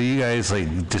so you guys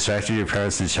distracted your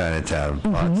parents in Chinatown,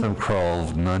 bought some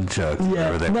Krull nunchucks?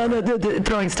 Yeah, the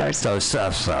throwing stars. Oh,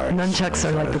 sorry. Nunchucks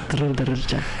are like the...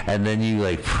 And then you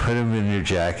put them in your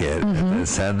jacket and then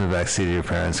sat in the back seat of your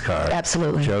parents' car.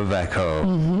 Absolutely. Drove back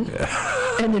home.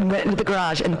 And then went into the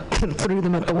garage and threw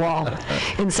them at the wall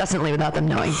incessantly without them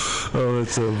knowing. Oh,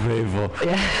 it's so painful.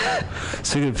 Yeah.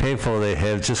 Speaking of painful, they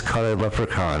have just caught a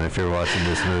leprechaun if you're watching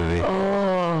this movie.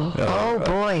 Oh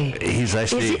boy. He's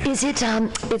actually... Is it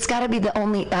it's got to be the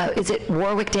only, is it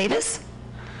Warwick Davis?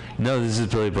 No, this is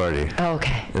Billy Barty. Oh,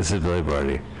 okay. This is Billy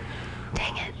Barty.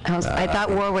 Dang it. I thought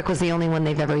Warwick was the only one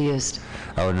they've ever used.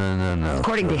 Oh, no.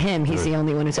 According to him, he's the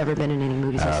only one who's ever been in any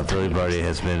movies. Billy Barty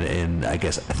has been in, I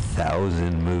guess,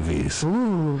 1,000 movies.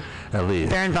 Ooh. At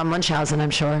least. Baron von Munchausen, I'm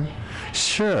sure.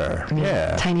 Sure,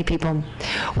 yeah. Tiny people.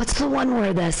 What's the one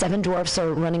where the 7 dwarfs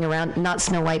are running around? Not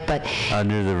Snow White, but...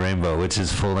 Under the Rainbow, which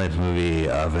is a full-length movie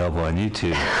available on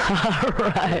YouTube.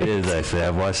 Right. It is, actually.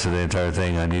 I've watched the entire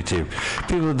thing on YouTube.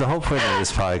 People, the whole point of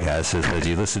this podcast is that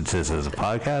you listen to this as a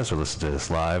podcast, or listen to this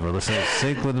live, or listen to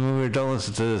sync with the movie, or don't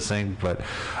listen to the sync, but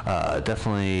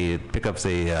definitely pick up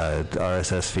the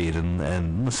RSS feed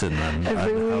and listen on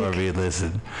however you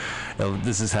listen.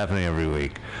 This is happening every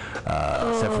week,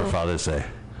 except for Father's Day.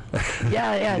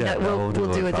 Yeah. We'll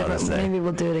do it different. Maybe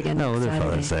we'll do it again. No, we'll do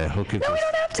Saturday. Father's Day. No, we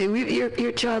don't have to.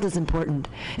 Your child is important.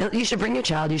 You should bring your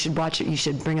child. You should watch it. You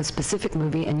should bring a specific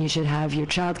movie, and you should have your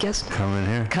child guest come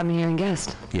in here and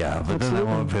guest. Yeah, but then I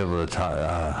won't be able to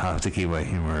have to keep my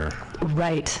humor.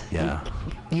 Right. Yeah.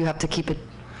 You have to keep it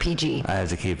PG. I have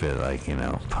to keep it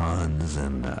puns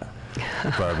and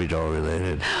Barbie doll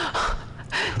related.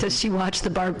 Does she watch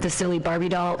the silly Barbie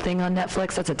doll thing on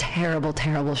Netflix? That's a terrible,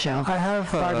 terrible show. I have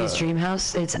Barbie's Dream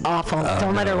House. It's awful.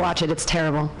 Don't let her watch it. It's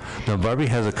terrible. No, Barbie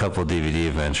has a couple DVD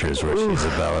adventures where she's a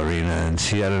ballerina, and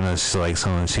she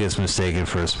gets mistaken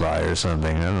for a spy or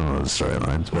something. I don't know the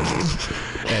storylines,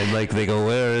 but and they go,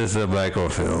 "Where is the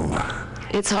microfilm?"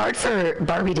 It's hard for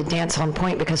Barbie to dance on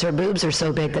point because her boobs are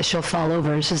so big that she'll fall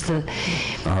over. It's just the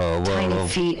tiny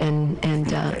feet and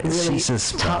really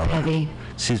top heavy.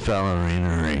 She's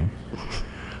ballerina.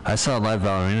 I saw a live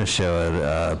ballerina show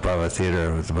at Bravo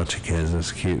Theater with a bunch of kids. It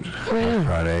was cute. Right on.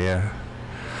 Friday, yeah.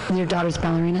 And your daughter's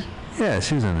ballerina? Yeah,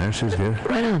 she was in there. She was good.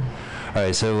 Right on. All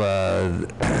right, so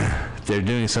they're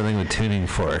doing something with tuning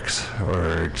forks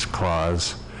or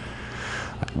claws.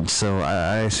 So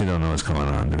I actually don't know what's going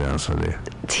on, to be honest with you.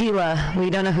 Tila,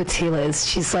 we don't know who Tila is.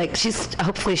 She's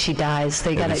hopefully she dies.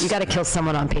 You gotta kill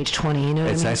someone on page 20. You know what I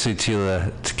mean? It's actually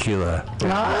Tila Tequila. She's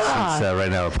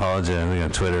right now apologizing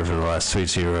on Twitter for the last tweet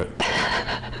she wrote.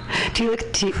 Tila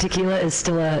Tequila is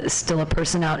still a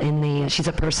person out in the. She's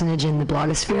a personage in the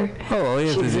blogosphere. Oh, all you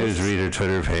have to do is read her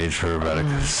Twitter page for about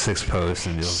 6 posts,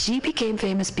 and she became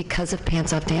famous because of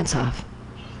Pants Off Dance Off.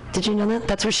 Did you know that?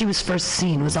 That's where she was first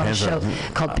seen, was on a show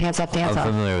called Pants Off Dance Off.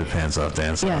 I'm familiar with Pants Off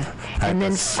Dance Off. Yeah. And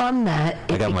then from that,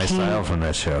 I got my style from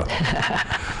that show.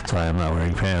 That's why I'm not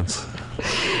wearing pants.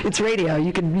 It's radio.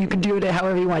 You can do it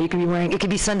however you want. You can be wearing. It could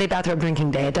be Sunday bathrobe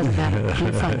drinking day. It doesn't matter.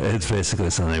 It's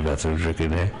basically Sunday bathrobe drinking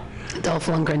day. Dolph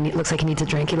Lundgren looks like he needs a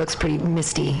drink. He looks pretty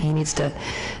misty. He needs to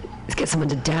get someone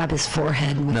to dab his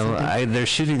forehead. They're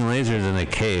shooting lasers in a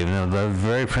cave. Now, the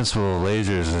very principle of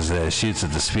lasers is that it shoots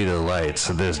at the speed of light.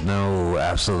 So there's no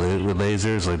absolute with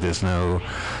lasers. There's no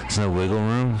wiggle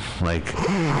room.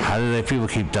 How do people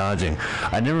keep dodging?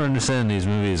 I never understand these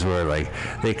movies where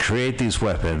they create these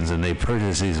weapons and they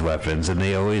purchase these weapons and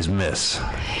they always miss.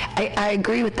 I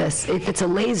agree with this. If it's a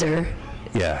laser,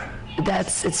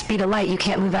 it's speed of light. You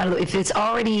can't move out of it.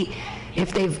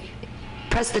 If they've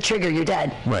pressed the trigger, you're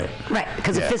dead. Right,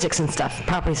 because of physics and stuff,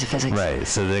 properties of physics. Right,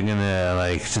 so they're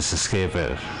gonna just escape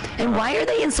it. And why are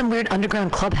they in some weird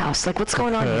underground clubhouse? What's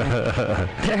going on here?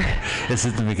 It's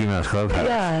at the Mickey Mouse Clubhouse.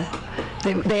 Yeah.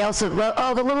 They also,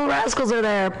 the little rascals are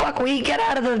there. Buckwheat, get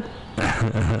out of the...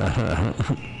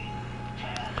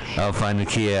 I'll find the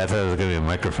key. I thought there was going to be a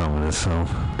microphone in this film.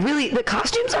 Really, the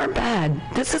costumes aren't bad.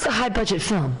 This is a high-budget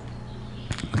film.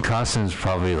 The costumes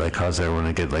probably cause everyone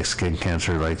to get skin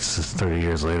cancer 30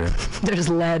 years later. There's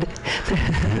lead.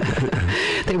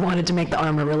 They wanted to make the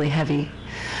armor really heavy.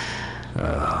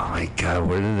 Oh my God!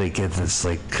 Where did they get this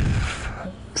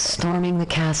storming the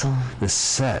castle? The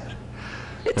set.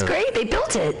 It's great. They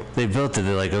built it. They're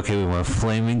okay, we want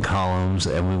flaming columns,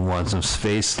 and we want some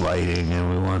space lighting, and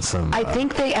we want some... I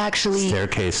think they actually...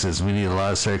 staircases. We need a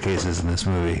lot of staircases in this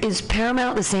movie. Is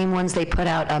Paramount the same ones they put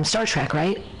out Star Trek,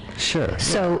 right? Sure.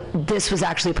 So this was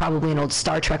actually probably an old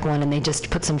Star Trek one, and they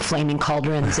just put some flaming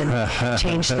cauldrons and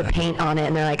changed the paint on it,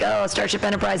 and they're like, oh, Starship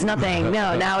Enterprise, nothing.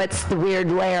 No, now it's the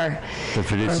weird lair. The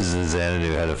producers of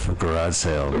Xanadu had a garage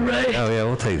sale. Right. Oh, yeah,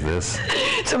 we'll take this.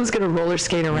 Someone's going to roller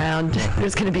skate around.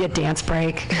 There's going to be a dance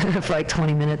break for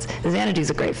 20 minutes.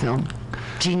 Xanadu's a great film.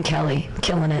 Gene Kelly,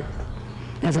 killing it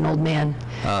as an old man.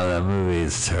 Oh, that movie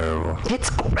is terrible. It's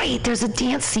great. There's a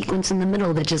dance sequence in the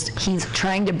middle that he's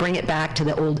trying to bring it back to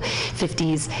the old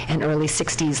 50s and early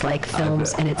 60s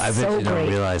films, and it's so great. I bet you don't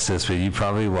realize this, but you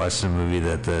probably watched a movie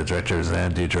that the director of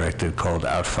Xanadu directed called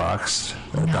Outfoxed,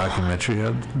 a documentary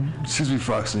on,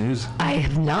 Fox News. I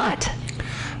have not.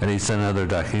 And he's done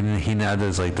other he now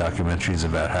does documentaries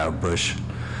about how Bush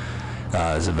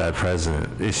is a bad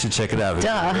president. You should check it out.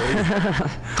 Duh.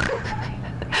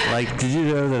 Like, did you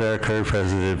know that our current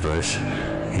president Bush,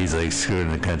 he's like screwing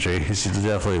the country? He's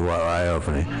definitely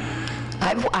eye-opening.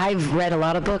 I've read a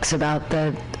lot of books about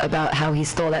how he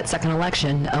stole that second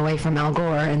election away from Al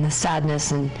Gore and the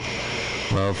sadness and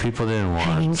people didn't want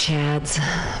hanging chads.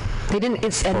 They didn't.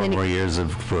 It's 4 more years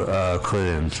of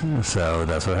Clinton, so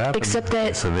that's what happened. Except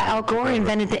that Al Gore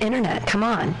invented the internet. Come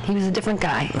on, he was a different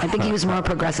guy. I think he was more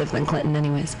progressive than Clinton,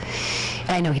 anyways.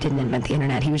 I know he didn't invent the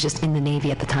internet. He was just in the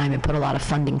Navy at the time and put a lot of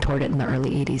funding toward it in the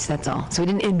early '80s. That's all. So he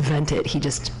didn't invent it. He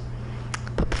just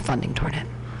put funding toward it.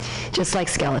 Just like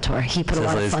Skeletor, he put a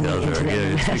lot of funding into the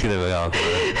internet. Speaking of Al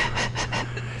Gore,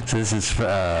 so this is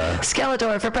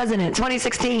Skeletor for president,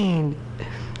 2016.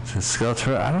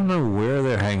 Skeletor, I don't know where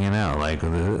they're hanging out. Like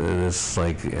this,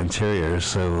 like interior, is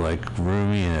so like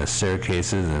roomy and has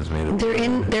staircases, and it's made of.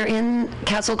 They're in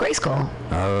Castle Grayskull.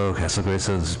 Oh, Castle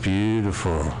Grayskull is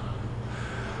beautiful.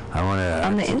 I want to.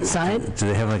 On the inside. Do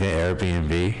they have like an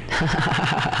Airbnb?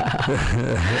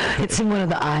 It's in one of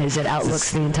the eyes that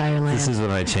outlooks the entire land. This is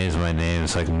when I change my name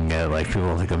so I can get like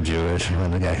people think I'm Jewish, and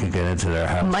when the guy can get into their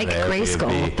house. Mike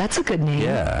Grayskull. That's a good name.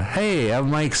 Yeah. Hey, I'm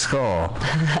Mike Skull,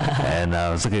 and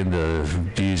I was looking to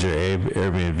use your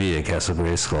Airbnb at Castle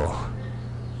Grayskull.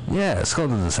 Yeah, Skull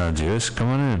doesn't sound Jewish. Come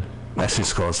on in. Actually,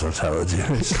 Skull sounds hella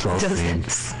Jewish. Skull's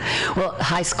Well,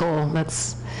 High Skull.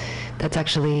 That's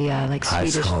actually like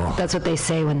Swedish. That's what they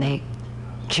say when they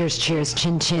cheers, cheers,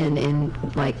 chin, chin in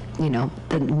like,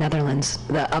 the Netherlands,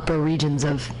 the upper regions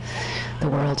of the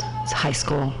world. It's high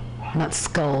school, not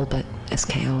skull, but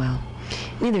SKOL.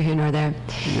 Neither here nor there.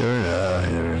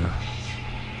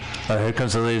 Oh, here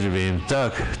comes the laser beam.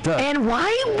 Duck. And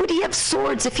why would he have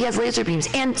swords if he has laser beams?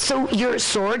 And so your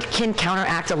sword can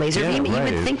counteract a laser beam? Right.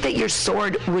 You would think that your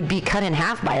sword would be cut in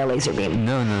half by a laser beam.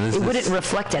 No. It wouldn't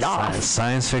reflect it off.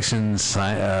 Science fiction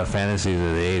fantasies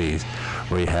of the 80s,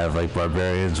 where you have like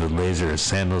barbarians with lasers,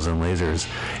 sandals and lasers,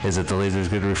 is that the lasers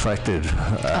get reflected.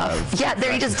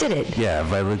 There you just did it. Yeah,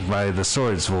 by the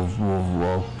swords.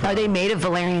 We'll Are they made of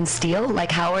Valerian steel?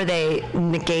 Like, how are they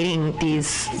negating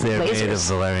these They're lasers? made of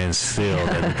Valerian steel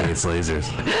that negates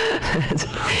lasers.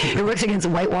 It works against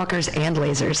White Walkers and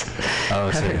lasers.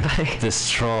 Oh, so this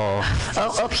troll.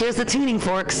 Oh, here's the tuning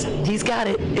forks. He's got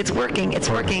it. It's working.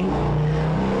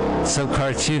 Some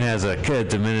cartoon has a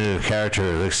diminutive character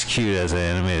that looks cute as an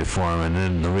animated form, and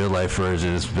then the real life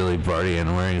version is Billy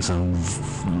Bardian wearing some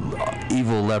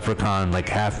evil leprechaun, like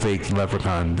half-baked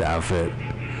leprechaun outfit.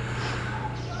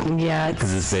 Yeah,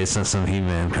 because it's based on some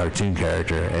He-Man cartoon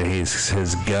character, and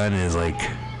his gun is like.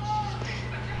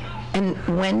 And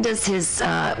when does his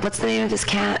what's the name of his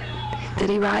cat that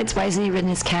he rides? Why hasn't he ridden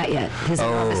his cat yet? His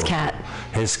cat.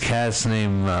 His cat's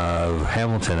name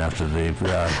Hamilton, after the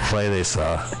play they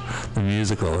saw. The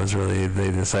musical was really,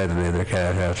 they decided to name their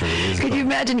cat after the musical. Could you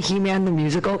imagine He-Man the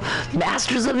musical?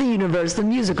 Masters of the Universe the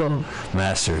musical.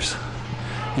 Masters.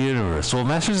 Universe. Well,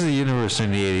 Masters of the Universe in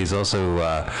the 80s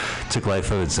also took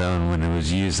life of its own when it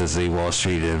was used as the Wall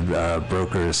Street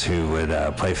brokers who would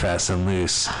play fast and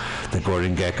loose, the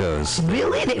Gordon Geckos.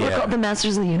 Really? They were called the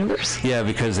Masters of the Universe? Yeah,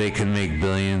 because they can make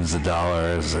billions of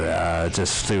dollars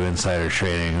just through insider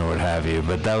trading or what have you.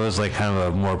 But that was like kind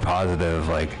of a more positive,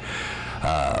 like,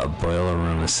 boiler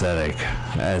room aesthetic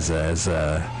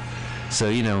So,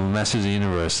 Masters of the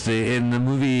Universe. In the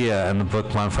movie and the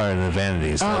book Bonfire and the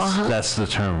Vanities, that's the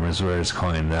term, is where it's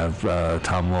coined.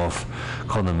 Tom Wolfe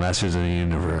called them Masters of the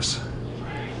Universe.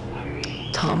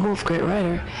 Tom Wolfe, great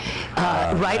writer.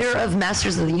 Writer of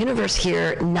Masters of the Universe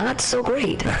here, not so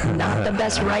great. Not the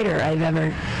best writer I've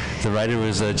ever... The writer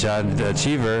was John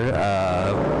Cheever,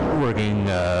 working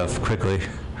quickly.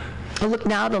 Oh, look,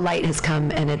 now the light has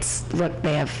come, and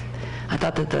they have... I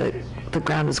thought that the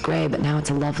ground was gray, but now it's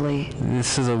a lovely...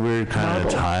 This is a weird kind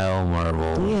of tile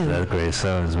marble that Gray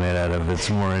Stone is made out of. It's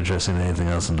more interesting than anything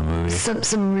else in the movie.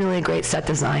 Some really great set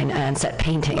design and set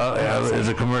painting. Oh, yeah, it's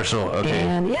a commercial. Okay.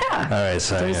 And, all right,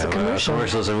 so there's the commercial.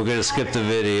 So we're going to skip the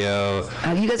video.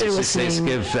 You guys are listening. Let's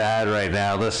say skip ad right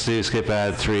now. Let's do skip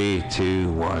ad. 3,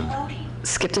 2, 1.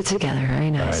 Skipped it together.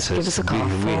 Very nice. All right, so give us a call.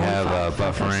 We have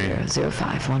buffering.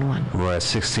 0511. We're at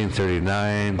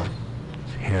 1639.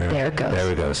 Here. There it goes. There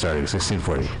we go, starting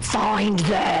 1640. Find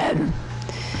them!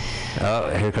 Oh,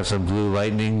 here comes some blue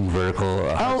lightning, vertical,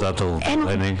 horizontal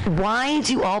lightning. Why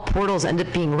do all portals end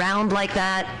up being round like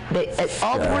that?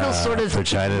 All portals sort of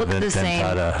look the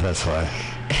same. That's why.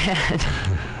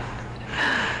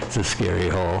 It's a scary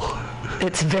hole.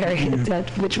 It's very...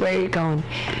 Which way are you going?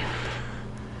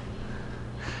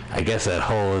 I guess that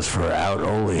hole is for out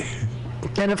only.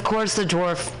 And of course the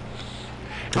dwarf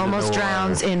almost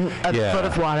drowns in a foot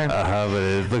of water. But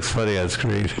it looks funny on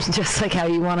screen. Just like how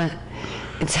you want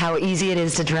to It's how easy it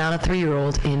is to drown a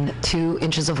 3-year-old in 2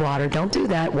 inches of water. Don't do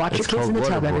that. Watch your kids in the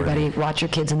tub, everybody. Watch your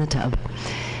kids in the tub.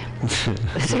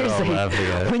 Seriously,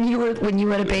 when you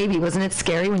were a baby, wasn't it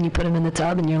scary when you put them in the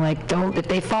tub and you're like, don't, if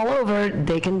they fall over,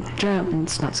 they can drown?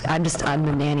 It's not. I'm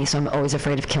a nanny, so I'm always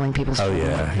afraid of killing people's children.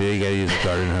 Yeah, you gotta use a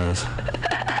garden hose.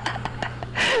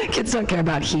 Kids don't care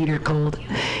about heat or cold.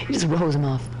 You just hose them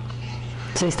off.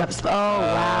 So they stop. Oh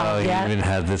wow! You even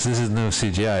had this. This is no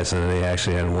CGI, so they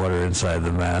actually had water inside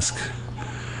the mask.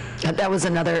 That was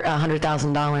another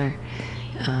 $100,000.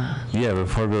 Yeah, but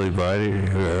poor Billy Barty,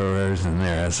 whoever's in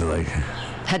there, has to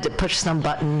had to push some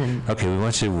button and. Okay, we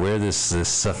want you to wear this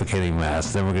suffocating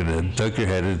mask. Then we're going to dunk your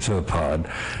head into a pod,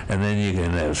 and then you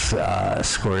can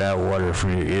squirt out water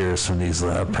from your ears from these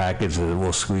packages that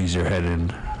will squeeze your head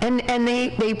in. And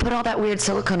they put all that weird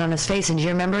silicone on his face. And do you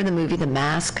remember the movie The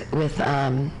Mask with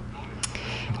Jim?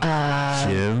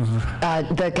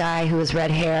 The guy who has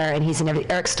red hair, and he's in everything.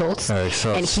 Eric Stoltz.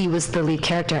 And he was the lead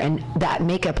character. And that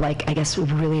makeup, I guess,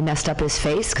 really messed up his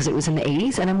face because it was in the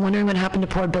 80s. And I'm wondering what happened to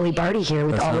poor Billy Barty here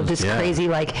with all of this crazy,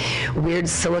 weird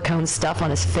silicone stuff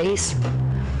on his face.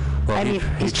 Well, I mean,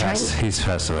 he's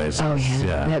passed away. So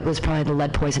yeah. That was probably the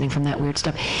lead poisoning from that weird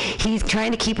stuff. He's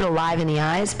trying to keep it alive in the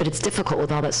eyes, but it's difficult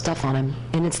with all that stuff on him.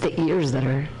 And it's the ears that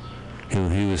are...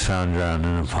 He was found drowned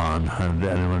in a pond. I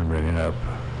didn't want to bring it up.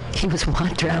 He was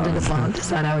what? Drowned in a pond? Is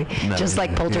that how he... No, just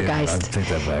like Poltergeist. I'll take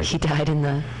that back. He died in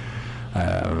the...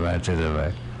 I take that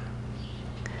back.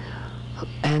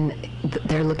 And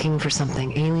they're looking for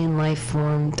something. Alien life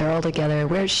form. They're all together.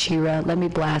 Where's She-Ra? Let me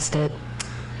blast it.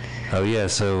 Oh, yeah,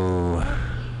 so...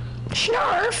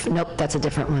 Snarf! Nope, that's a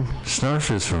different one.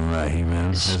 Snarf is from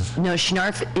He-Man. No,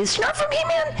 Snarf... Is Snarf from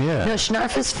He-Man? Yeah. No,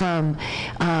 Snarf is from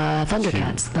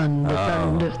Thundercats.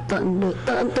 Thundercats.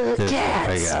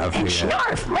 And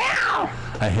Snarf! Meow!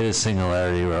 I hit a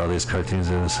singularity where all these cartoons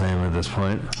are the same at this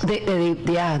point. They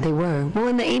were. Well,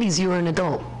 in the 80s, you were an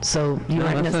adult, so you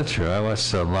weren't... No, that's not true. I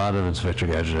watched a lot of Inspector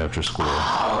Gadget after school.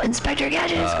 Oh, Inspector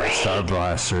Gadget is great. Star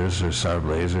Blasters or Star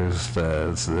Blazers,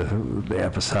 the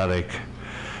episodic,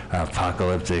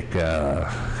 apocalyptic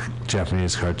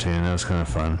Japanese cartoon. That was kind of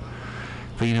fun.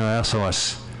 But, I also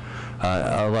watched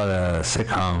a lot of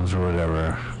sitcoms or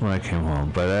whatever when I came home.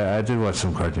 But I did watch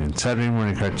some cartoons, Saturday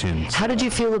morning cartoons. How did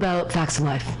you feel about Facts of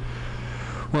Life?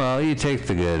 Well, you take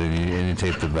the good and you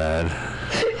take the bad.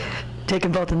 Take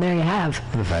them both, and there you have.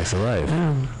 The Facts of Life.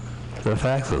 The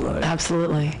Facts of Life.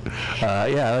 Absolutely.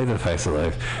 Yeah, I like the Facts of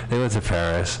Life. They went to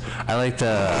Paris. I liked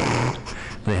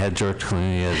they had George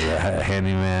Clooney as a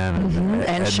handyman. Mm-hmm.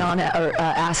 And Sean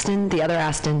Astin, the other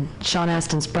Astin, Sean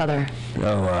Astin's brother.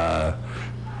 Oh,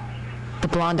 the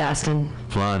blonde Astin.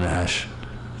 Blonde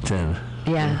Ashton.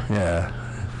 Yeah. Yeah.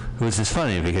 Which is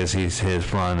funny because he has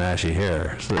blonde ashy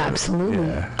hair. So, absolutely.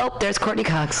 Yeah. Oh, there's Courtney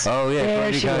Cox. Oh, yeah, there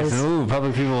Courtney she Cox. Is. Ooh,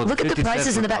 public people. Look at the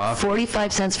prices in the back.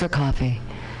 45 cents for coffee.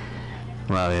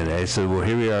 Well, yeah, so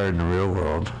here we are in the real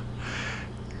world.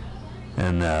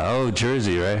 And,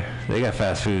 Jersey, right? They got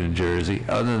fast food in Jersey.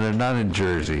 Oh, no, they're not in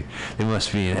Jersey. They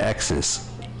must be in Texas.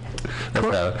 That's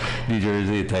how New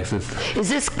Jersey, Texas.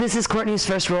 This is Courtney's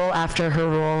first role after her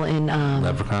role in...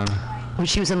 Leprechaun? When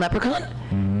she was in Leprechaun?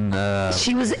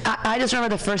 She was... I just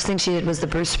remember the first thing she did was the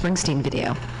Bruce Springsteen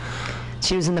video.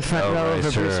 She was in the front row of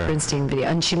a Bruce Springsteen video.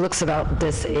 And she looks about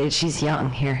this age. She's young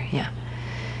here, yeah.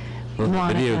 Well,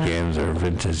 the video games are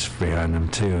vintage behind them,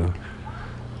 too.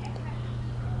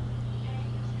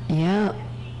 Yeah.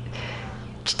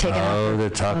 They're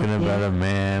talking about a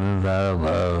man and about a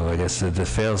love. I guess it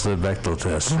fails the Bechdel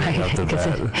test. Right.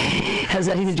 Has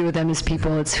nothing to do with them as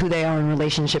people. It's who they are in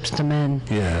relationships to men.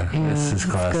 Yeah, this is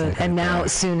classic. Good. And now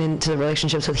soon into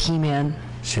relationships with He-Man.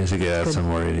 She has to get out some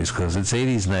more 80s clothes. It's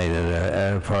 80s night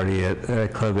at a party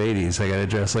at Club 80s. I got to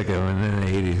dress like I'm in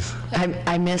the 80s.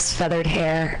 I miss feathered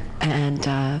hair. And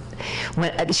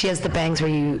when she has the bangs where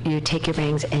you take your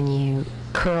bangs and you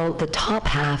curl the top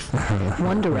half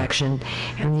one direction,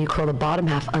 and then you curl the bottom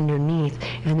half underneath,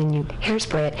 and then you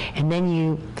hairspray it, and then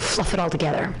you fluff it all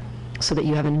together so that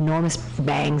you have an enormous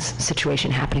bangs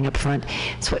situation happening up front.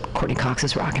 It's what Courtney Cox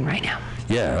is rocking right now.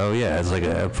 Yeah, it's like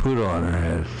a poodle on her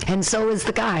head. And so is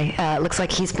the guy. Looks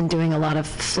like he's been doing a lot of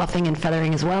fluffing and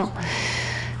feathering as well.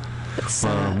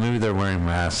 Well, maybe they're wearing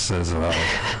masks as well.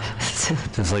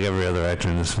 Just like every other actor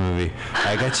in this movie.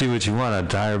 I got you what you want, a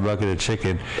entire bucket of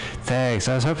chicken. Thanks.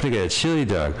 I was hoping to get a chili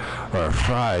dog, or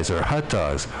fries, or hot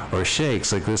dogs, or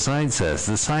shakes, like the sign says.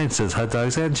 The sign says hot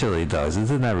dogs and chili dogs.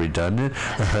 Isn't that redundant?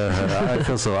 I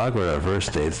feel so awkward on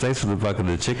first dates. Thanks for the bucket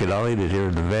of chicken. I'll eat it here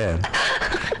in the van.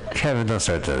 Kevin, don't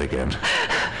start that again.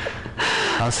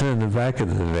 I'll sit in the back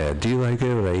of the van. Do you like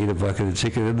it when I eat a bucket of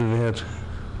chicken in the van?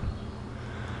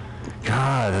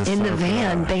 God, that's in so the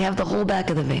van. bizarre. They have the whole back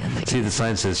of the van. See, the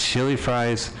sign says chili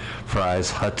fries,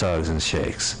 hot dogs, and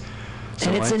shakes. So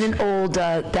and it's in an old,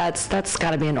 that's got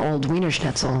to be an old Wiener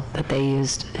Schnitzel that they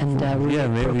used and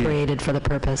appropriated for the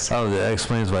purpose. Oh, that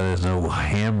explains why there's no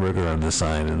hamburger on the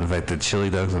sign, and the fact that chili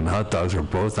dogs and hot dogs are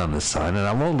both on the sign. And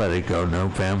I won't let it go, no,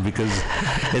 Pam, because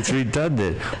it's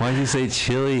redundant. Why don't you say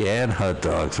chili and hot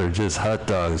dogs, or just hot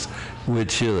dogs with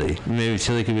chili? Maybe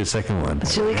chili could be a second one.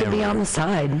 Chili could be on the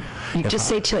side. You just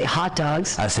say chili. Hot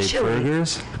dogs. I say chili.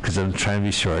 burgers, because I'm trying to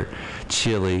be short.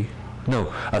 Chili.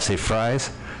 No, I'll say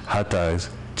fries, hot dogs,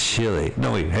 chili.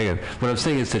 No, wait, hang on. What I'm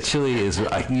saying is that chili is,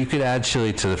 you could add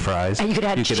chili to the fries. And you could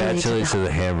add chili to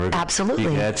the hamburger. Absolutely. You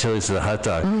could add chili to the hot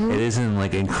dog. Mm-hmm. It isn't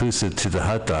like inclusive to the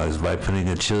hot dogs by putting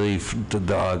a chili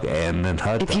dog and then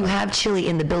hot dog. If you have chili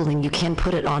in the building, you can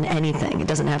put it on anything. It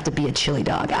doesn't have to be a chili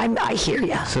dog. I hear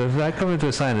ya. So if I come into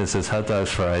a sign that says hot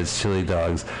dogs, fries, chili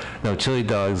dogs,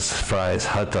 fries,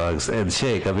 hot dogs, and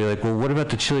shake, I'll be like, well, what about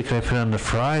the chili? Can I put on the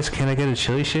fries? Can I get a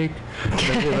chili shake?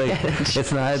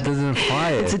 It's not. It doesn't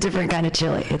imply it. It's a different kind of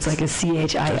chili. It's like a CHILLY.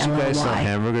 Don't you guys sell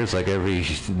hamburgers like every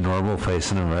normal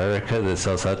place in America that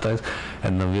sells hot dogs?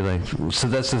 And they'll be like, so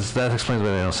that explains why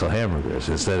they don't sell hamburgers.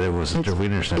 Is that it was a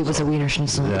Wiener Schnitzel. It was a Wiener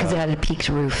Schnitzel because it had a peaked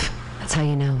roof. That's how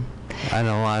you know. I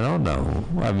don't know.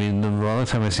 I mean, the only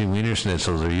time I see Wiener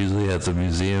Schnitzels are usually at the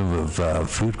Museum of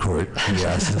Food Court.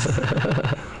 Yes.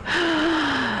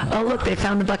 Oh, look, they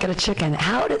found the bucket of chicken.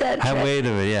 How did that... Wait a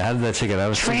minute. Yeah, how did that chicken? I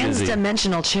was too busy.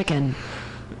 Trans-dimensional chicken.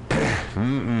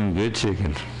 Good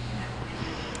chicken.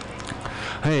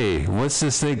 Hey, what's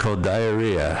this thing called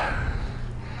diarrhea?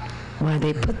 Why,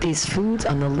 they put these foods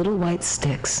on the little white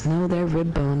sticks. No, they're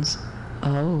rib bones.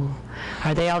 Oh.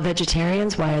 Are they all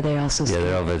vegetarians? Why are they also... Yeah,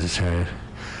 they're all vegetarian.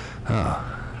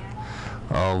 Oh.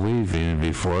 All we've eaten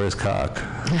before is cock.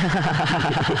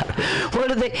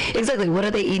 What are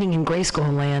they eating in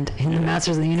Grayskull land, in the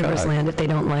Masters of the Universe land, if they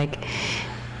don't like...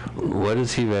 What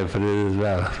does He-Man put in his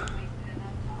mouth?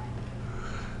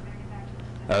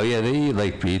 Oh yeah, they eat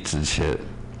like beets and shit.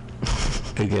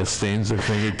 I guess stains their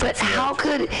fingertips. But how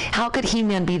could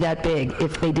He-Man be that big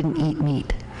if they didn't eat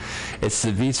meat? It's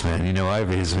the beets, man. You know why?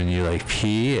 Because when you like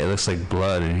pee, it looks like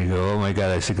blood, and you go, "Oh my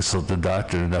God, I should consult the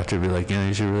doctor." And the doctor would be like,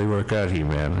 "You should really work out,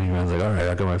 He-Man." And He-Man's like, "All right,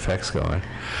 I got my pecs going."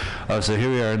 Oh, so here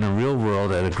we are in the real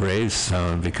world at a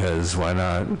gravestone because why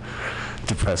not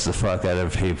depress the fuck out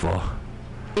of people?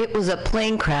 It was a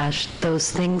plane crash.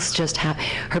 Those things just happen.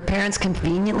 Her parents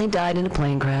conveniently died in a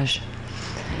plane crash.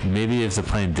 Maybe if the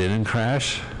plane didn't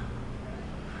crash,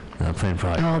 the plane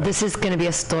probably crashed. This is going to be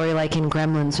a story like in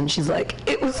Gremlins when she's like,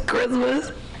 it was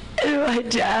Christmas and my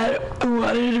dad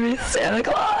wanted to be Santa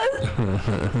Claus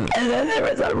and then there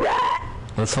was a rat.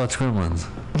 Let's watch Gremlins.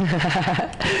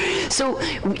 So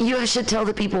you should tell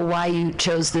the people why you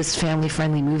chose this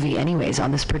family-friendly movie anyways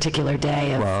on this particular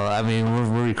day. Well, I mean,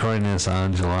 we're recording this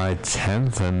on July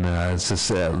 10th, and it's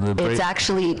just... it's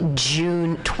actually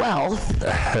June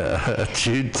 12th.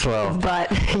 June 12th.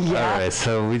 But, yeah. All right,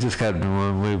 so we just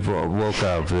when we woke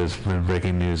up, there's been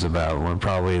breaking news about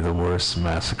probably the worst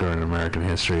massacre in American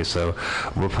history, so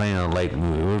we're playing a light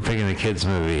movie. We're picking a kids'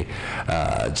 movie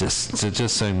just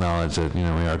to acknowledge that,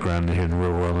 we are grounded here in the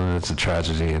real world, and it's a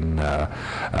tragedy, and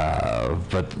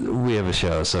but we have a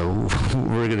show, so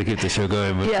we're going to keep the show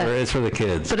going. But it's for the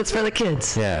kids. But it's for the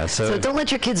kids. Yeah. So don't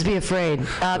let your kids be afraid,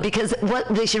 because what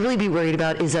they should really be worried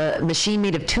about is a machine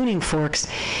made of tuning forks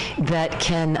that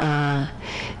can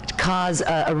cause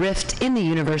a rift in the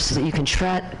universe so that you can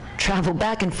travel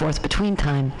back and forth between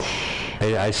time.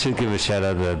 I should give a shout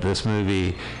out that this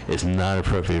movie is not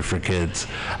appropriate for kids.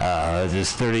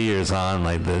 Just 30 years on,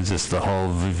 just the whole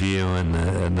view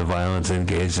and the violence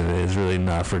engaged in it is really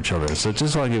not for children. So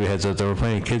just want to give you a heads up that we're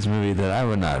playing a kids movie that I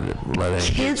would not let any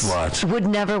kids watch. Kids would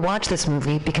never watch this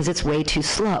movie because it's way too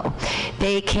slow.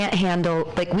 They can't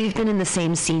handle, we've been in the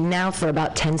same scene now for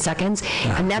about 10 seconds,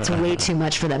 and that's way too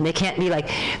much for them. They can't be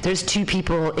there's two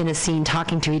people in a scene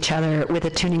talking to each other with a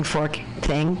tuning fork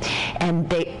thing, and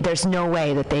there's no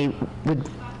way that they would.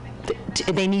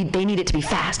 They need it to be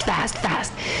fast,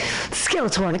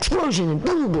 Skeletor, an explosion, and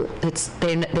blah, blah, blah.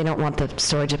 They don't want the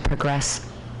story to progress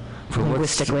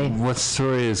linguistically. What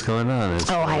story is going on?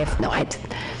 I have no idea.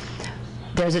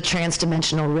 There's a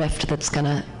trans-dimensional rift that's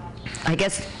gonna. I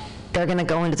guess they're gonna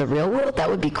go into the real world. That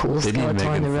would be cool. They need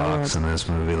Megan Fox in this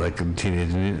movie, like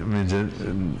Teenage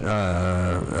Mutant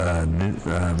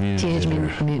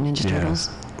Ninja Turtles.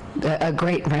 A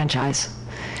great franchise.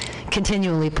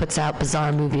 Continually puts out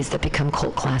bizarre movies that become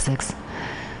cult classics.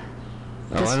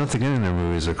 I don't think any of their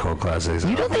movies are cult classics.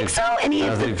 You don't think so? I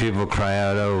don't think people cry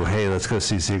out, "Oh, hey, let's go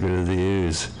see Secret of the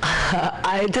Ooze."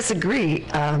 I disagree.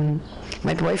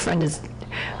 My boyfriend is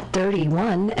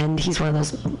 31, and he's one of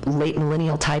those late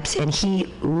millennial types, and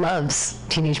he loves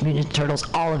Teenage Mutant Ninja Turtles,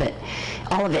 all of it.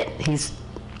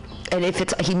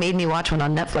 He made me watch one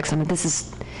on Netflix. I'm like, this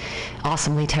is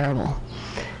awesomely terrible.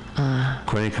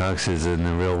 Courtney Cox is in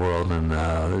the real world, and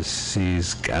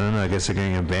she's, I don't know, I guess they're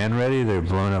getting a band ready. They're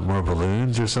blowing up more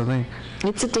balloons or something.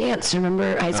 It's a dance.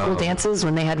 Remember high school dances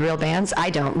when they had real bands? I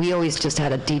don't. We always just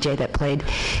had a DJ that played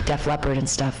Def Leppard and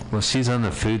stuff. Well, she's on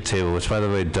the food table, which, by the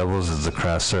way, doubles as the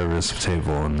craft service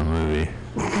table in the movie.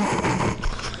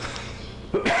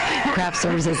 Craft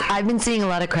services. I've been seeing a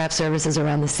lot of craft services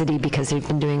around the city because they've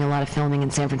been doing a lot of filming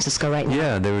in San Francisco right now.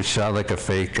 Yeah, they were shot like a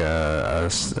fake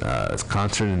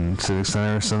concert in Civic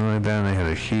Center or something like that, and they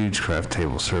had a huge craft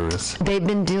table service. They've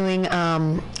been doing,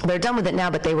 they're done with it now,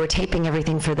 but they were taping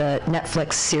everything for the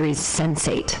Netflix series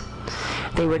Sense8.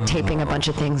 They were taping a bunch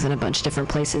of things in a bunch of different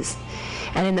places.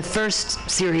 And in the first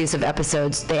series of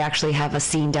episodes, they actually have a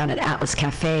scene down at Atlas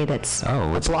Cafe that's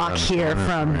a block here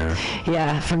from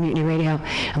Mutiny Radio.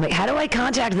 I'm like, how do I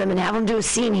contact them and have them do a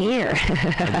scene here?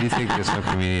 I do think there's some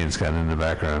comedians got in the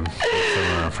background.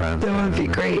 That would be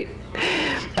great.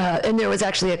 And there was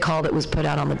actually a call that was put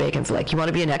out on the Bacon for like, you want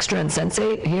to be an extra in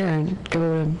Sense8? Here, and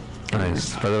go to...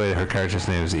 Nice. By the way, her character's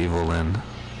name is Evil Lynn.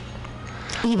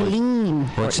 Eveline.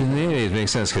 Which in the 80s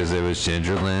makes sense because there was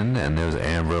Ginger Lynn, and there was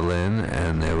Amber Lynn,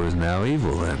 and there was now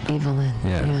Evil Lynn. Evil Lynn.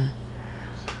 Yeah.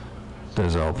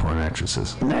 Those are all porn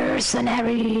actresses.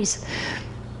 Mercenaries.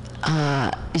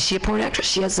 Is she a porn actress?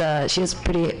 She has a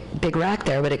pretty big rack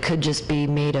there, but it could just be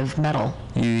made of metal.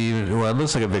 It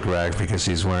looks like a big rack because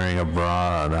she's wearing a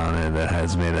bra on it that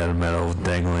has made out of metal,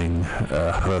 dangling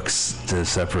hooks to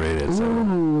separate it. So.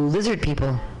 Ooh, lizard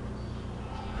people.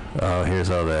 Oh, here's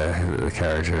all the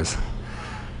characters.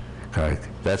 Correct.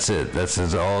 That's it. That's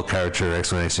all character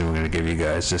explanation we're going to give you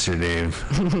guys. Just your name.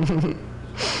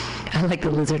 I like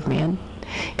the lizard man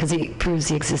because he proves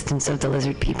the existence of the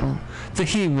lizard people. The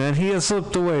He-Man, he has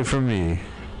slipped away from me.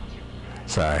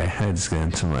 Sorry, I just got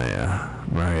into my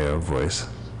Mario voice.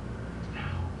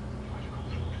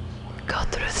 Go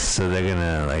through this. So they're going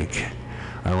to,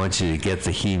 I want you to get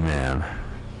the He-Man.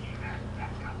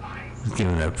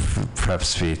 Giving a prep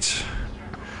speech.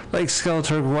 Like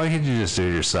Skeletor, why can't you just do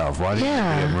it yourself? Why do you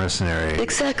have to be a mercenary?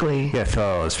 Exactly. You got to fill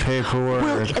all his paperwork.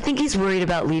 Well, I think he's worried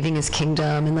about leaving his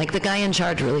kingdom, and the guy in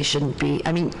charge really shouldn't be.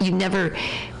 I mean, you never,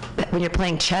 when you're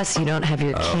playing chess, you don't have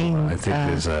your king. I think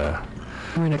there's a...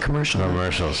 We're in a commercial.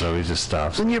 So he just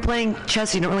stops. When you're playing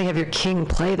chess, you don't really have your king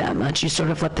play that much. You sort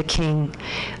of let the king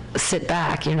sit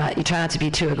back. You try not to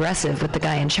be too aggressive with the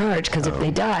guy in charge, because if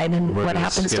they die, then what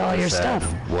happens to all your stuff?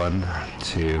 1,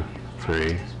 2,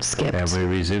 3. Skipped. And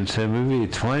we resume to the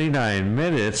movie. 29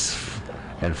 minutes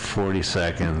and 40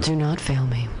 seconds. Do not fail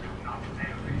me.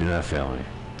 Do not fail me.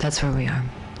 That's where we are.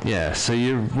 Yeah, so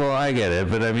I get it,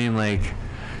 but I mean,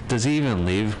 does he even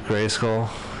leave Grayskull?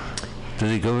 Does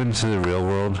he go into the real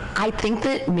world? I think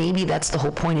that maybe that's the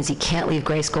whole point, is he can't leave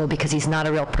Grayskull because he's not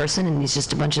a real person and he's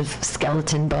just a bunch of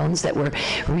skeleton bones that were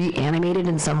reanimated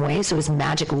in some way, so his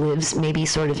magic lives maybe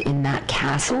sort of in that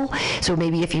castle. So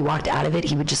maybe if he walked out of it,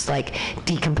 he would just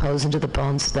decompose into the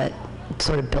bones that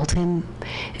sort of built him,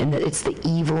 and that it's the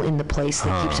evil in the place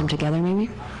that keeps him together,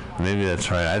 maybe? Maybe that's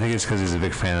right. I think it's because he's a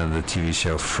big fan of the TV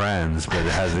show Friends, but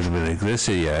it hasn't been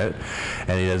existed yet,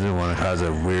 and he doesn't want to cause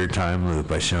a weird time loop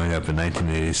by showing up in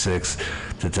 1986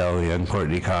 to tell young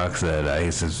Courtney Cox that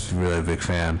he's a really big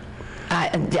fan.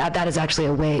 That is actually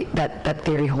a way that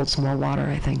theory holds more water,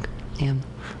 I think. Yeah.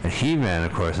 And He-Man,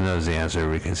 of course, knows the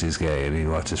answer because he's gay and he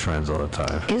watches Friends all the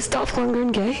time. Is Dolph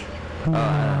Lundgren gay?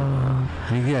 No.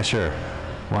 Yeah, sure.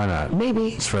 Why not?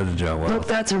 Maybe. Spread the joke. Look,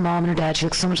 that's her mom and her dad. She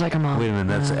looks so much like her mom. Wait a minute,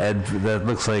 that's Ed. That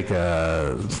looks like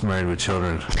Married with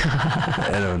Children.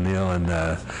 Ed O'Neill and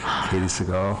Katie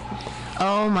Seagal.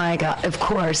 Oh my God! Of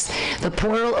course, the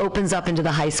portal opens up into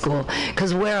the high school.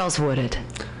 Because where else would it?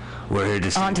 We're here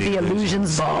to see onto the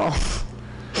Illusions Ball.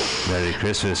 Merry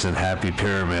Christmas and Happy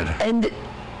Pyramid. And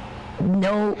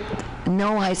no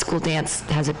high school dance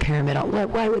has a pyramid.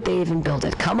 Why would they even build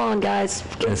it? Come on, guys.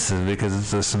 It's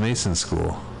because it's a Mason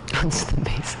school. It's the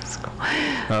Mason school.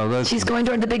 Oh, look. She's going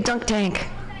toward the big dunk tank.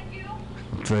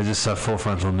 I just saw full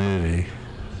frontal nudity.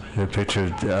 A picture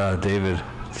of David,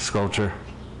 the sculpture.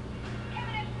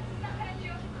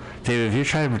 David, if you're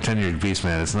trying to pretend you're a beast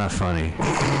man, it's not funny.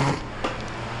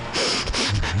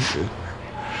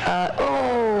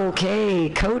 Okay,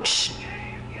 Coach.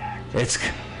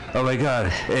 Oh my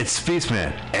God, it's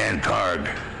Beastman and Karg.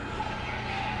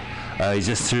 He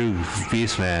just threw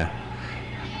Beastman.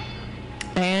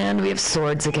 And we have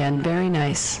swords again. Very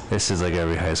nice. This is like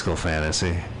every high school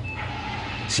fantasy.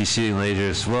 She's shooting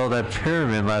lasers. Well, that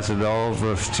pyramid lasted all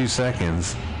over 2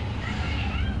 seconds.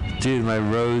 Dude, my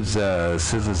Rhodes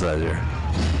synthesizer.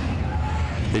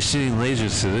 They're shooting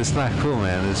lasers to this. It's not cool,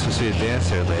 man. There's supposed to be a dance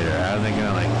there later. How are they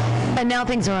gonna like? And now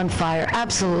things are on fire.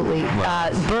 Absolutely.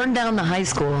 Burn down the high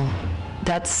school.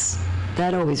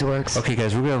 That always works. Okay,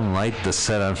 guys, we're gonna light the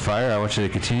set on fire. I want you to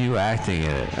continue acting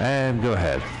in it. And go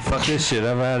ahead. Fuck this shit.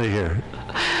 I'm out of here.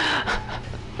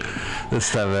 This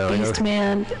stuff.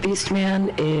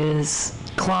 Beastman is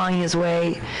clawing his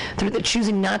way through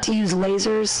choosing not to use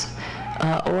lasers,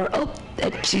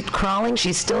 she's crawling.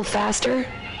 She's still faster.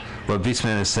 What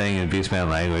Beastman is saying in Beastman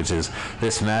language is,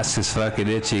 this mask is fucking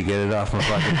itchy, get it off my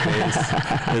fucking face.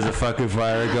 There's a fucking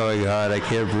fire going on, I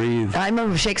can't breathe. I'm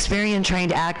a Shakespearean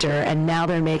trained actor, and now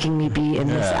they're making me be in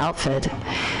this outfit.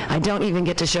 I don't even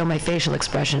get to show my facial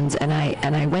expressions, and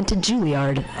I went to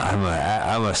Juilliard. I'm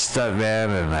a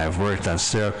stuntman, and I've worked on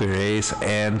Serial Killer Ace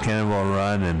and Cannonball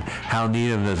Run, and Hal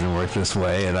Needham doesn't work this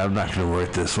way, and I'm not going to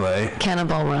work this way.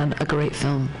 Cannonball Run, a great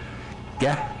film.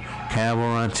 Yeah.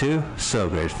 Cannonball Run 2, still a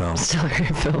great film. Still a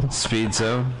great film. Speed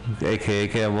Zone, a.k.a.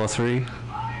 Cannonball 3,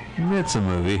 it's a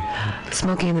movie.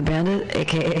 Smokey and the Bandit,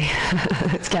 a.k.a.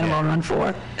 it's Cannonball Run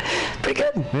 4. Pretty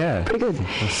good. Yeah. Pretty good.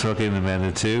 Smokey and the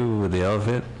Bandit 2 with the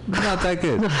elephant, not that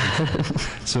good.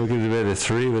 Smokey and the Bandit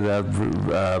 3 without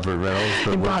Burt Reynolds,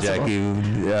 but Impossible.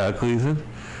 with Jackie Gleason.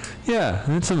 Yeah,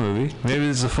 it's a movie. Maybe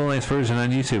there's a full-length version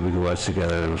on YouTube we could watch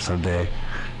together someday.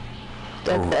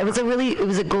 It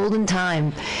was a golden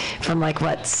time from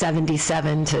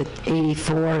 77 to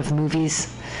 84 of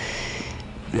movies.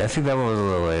 Yeah, I think that one was a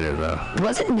little later though.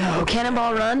 Was it? No,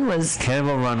 Cannonball Run was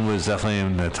definitely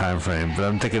in the time frame, but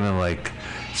I'm thinking of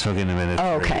Smoking the Minute.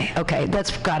 Oh, okay,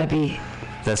 that's gotta be.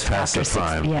 That's past the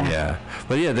prime. Yeah.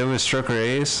 But yeah, there was Stroker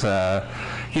Ace,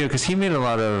 because he made a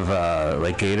lot of,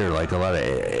 Gator, a lot of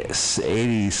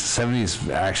 80s, 70s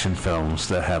action films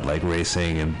that had,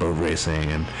 racing and boat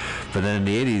racing. But then in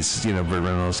the 80s, Burt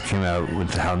Reynolds came out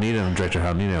with director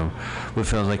Hal Needham, with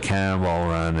films like Cannonball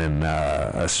Run and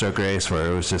Stroker Ace,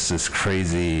 where it was just this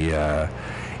crazy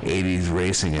 80s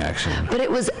racing action. But it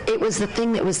was the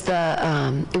thing that was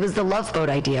the Love Boat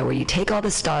idea, where you take all the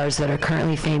stars that are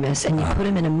currently famous and you put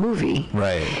them in a movie,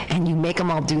 right? And you make them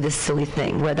all do this silly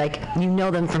thing where you know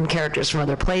them from characters from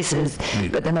other places,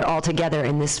 but then they're all together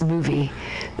in this movie.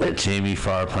 Jamie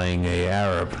Farr playing a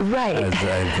Arab, right? As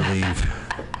I believe,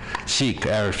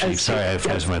 Arab Sheik. Sorry, I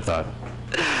finished my thought.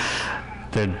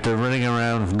 They're running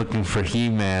around looking for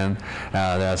He-Man.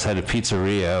 They're outside a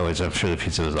pizzeria, which I'm sure the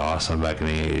pizza was awesome back in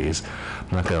the 80s.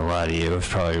 I'm not going to lie to you. It was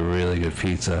probably really good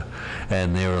pizza.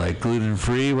 And they were like,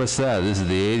 gluten-free? What's that? This is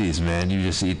the 80s, man. You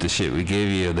just eat the shit we gave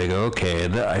you. And they go, okay.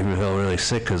 And I feel really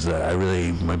sick because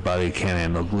my body can't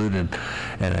handle gluten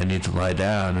and I need to lie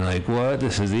down. And like, what?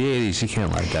 This is the 80s. You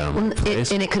can't lie down.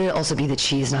 And it could also be the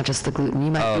cheese, not just the gluten.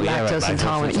 You might be lactose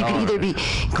intolerant. You could either be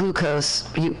glucose.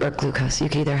 You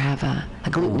could either have a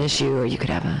gluten issue, or you could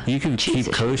have a. You can keep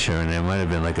issue. Kosher, and there might have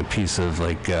been a piece of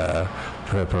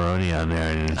pepperoni on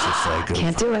there, and it's just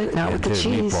can't do it. Not with the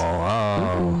cheese. Meatball.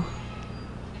 Oh.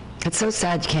 It's so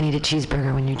sad you can't eat a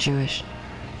cheeseburger when you're Jewish.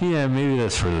 Yeah, maybe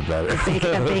that's for the better.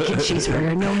 A bacon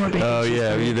cheeseburger. No more bacon cheeseburger. Oh,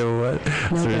 yeah, you know what?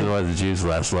 That's the reason why the Jews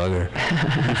last longer.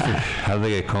 How they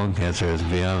get colon cancer is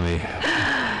beyond me.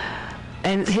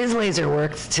 And his laser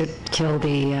worked to kill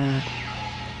the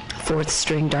fourth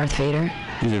string Darth Vader.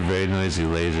 These are very noisy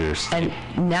lasers. And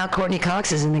now Courtney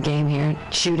Cox is in the game here,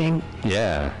 shooting.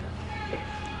 Yeah.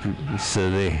 So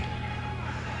they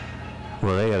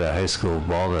got a high school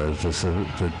ball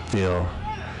to deal.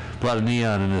 A lot of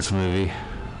neon in this movie,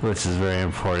 which is very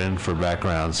important for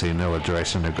background, so you know what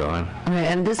direction they're going. Right,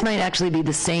 and this might actually be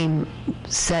the same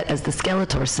set as the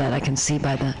Skeletor set. I can see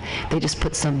they just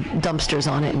put some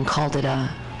dumpsters on it and called it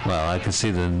a. Well, I can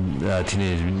see the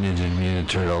Teenage Ninja Mutant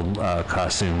Turtle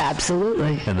costumes.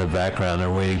 Absolutely. In the background,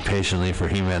 they're waiting patiently for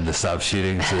He-Man to stop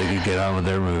shooting so they can get on with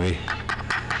their movie.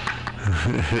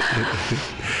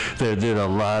 They're doing a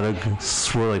lot of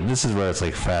swirling. This is where it's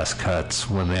fast cuts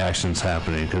when the action's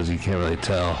happening, because you can't really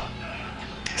tell.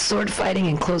 Sword fighting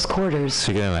in close quarters.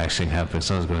 Speaking of action happening,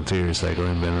 someone's going through your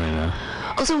recycling bin right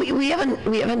now. Also, we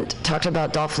haven't talked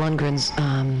about Dolph Lundgren's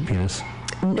penis.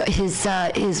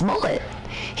 His mullet.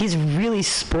 He's really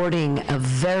sporting a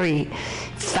very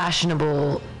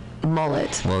fashionable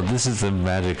mullet. Well, this is the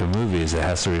magic of movies. It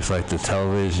has to reflect the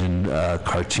television,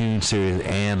 cartoon series,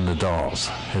 and the dolls.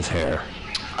 His hair.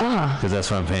 Because that's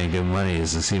why I'm paying good money,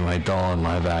 is to see my doll in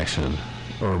live action,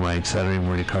 or my Saturday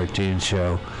morning cartoon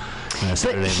show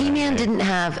But He-Man didn't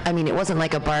have, I mean, it wasn't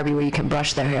like a Barbie where you can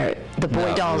brush their hair. The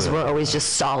boy dolls were always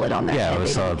just solid on their head. Yeah, it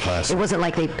was solid plastic. It wasn't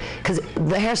like because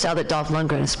the hairstyle that Dolph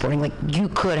Lundgren is sporting, like, you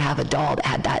could have a doll that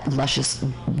had that luscious,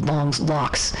 long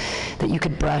locks that you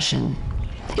could brush, and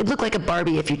it looked like a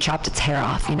Barbie if you chopped its hair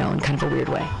off, in kind of a weird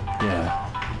way. Yeah.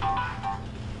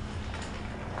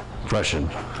 Russian.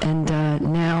 And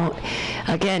now,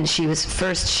 again, she was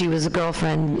a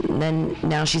girlfriend, and then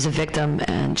now she's a victim,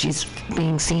 and she's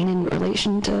being seen in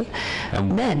relation to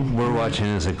men. We're watching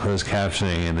this in closed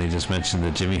captioning, and they just mentioned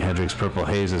that Jimi Hendrix Purple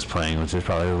Haze is playing, which is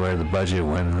probably where the budget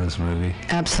went in this movie.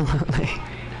 Absolutely.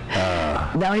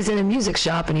 Now he's in a music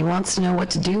shop, and he wants to know what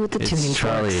to do with the tuning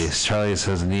forks. Charlie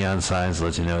says neon signs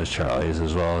let you know it's Charlie's,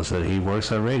 as well as that he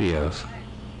works on radios.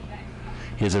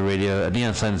 He has a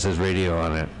neon sign that says radio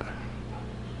on it.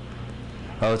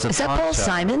 Oh, it's a Is that Paul shop.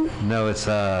 Simon? No, it's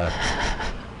Joey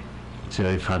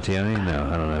Fontioni? No,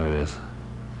 I don't know who it is.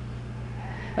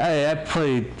 Hey, I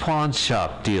played pawn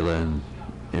shop dealing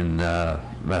in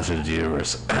Masters of the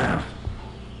Universe.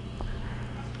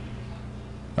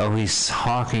 Oh, he's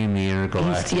hawking the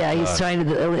intergalactic. He's trying to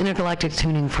the intergalactic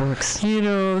tuning forks.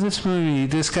 This movie,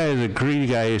 this guy is a greedy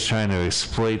guy who's trying to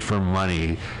exploit for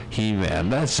money. He-Man,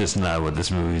 that's just not what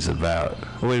this movie's about.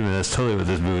 Wait a minute, that's totally what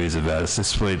this movie's about. It's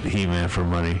exploit He-Man for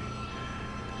money.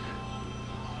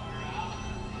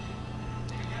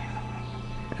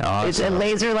 Awesome. It's a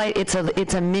laser light. It's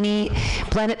a mini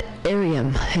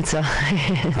planetarium. I'm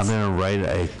gonna write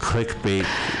a clickbait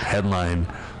headline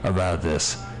about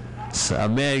this. So a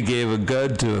man gave a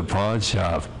gun to a pawn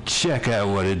shop. Check out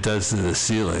what it does to the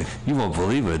ceiling. You won't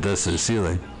believe what it does to the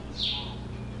ceiling.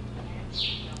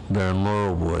 They're in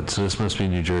Laurelwood, so this must be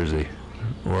New Jersey.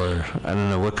 Or, I don't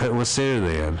know, what state are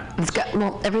they in?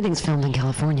 Everything's filmed in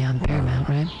California on Paramount,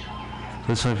 right?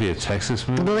 This might be a Texas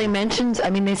movie? Well,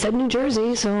 they said New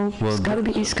Jersey, so it's got to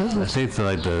be East Coast. I think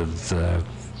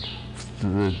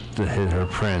her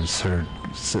prince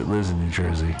lives in New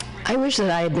Jersey. I wish that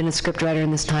I had been a scriptwriter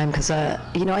in this time, because,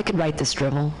 I could write this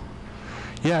drivel.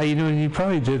 Yeah, you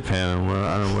probably did, Pam, and we're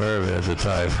unaware of it at the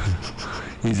time.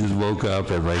 You just woke up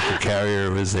and, the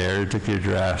carrier was there, took your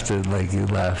draft, and, you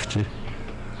left.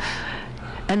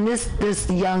 And this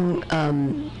young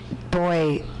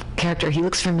boy character, he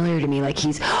looks familiar to me,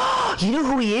 he's, you know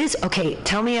who he is? Okay,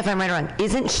 tell me if I'm right or wrong.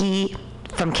 Isn't he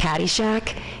from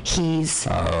Caddyshack? He's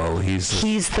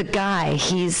the guy.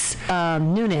 He's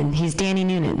Noonan. He's Danny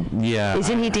Noonan. Yeah.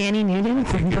 Isn't he Danny Noonan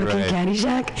from fucking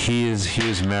Caddyshack? He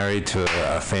was married to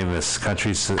a famous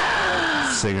country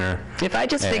singer. If I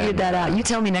just figured that out, you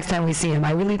tell me next time we see him.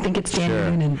 I really think it's Danny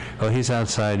Noonan. Oh, he's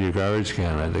outside your garbage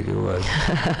can, I think it was.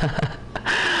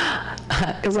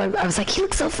 I was like, he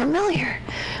looks so familiar.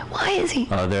 Why is he?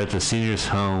 Oh, they're at the seniors'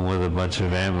 home with a bunch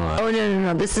of ambulance. Oh,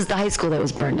 no. This is the high school that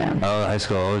was burned down. Oh, the high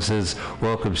school. Oh, it says,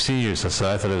 welcome seniors. So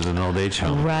I thought it was an old age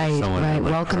home. Right.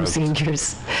 Welcome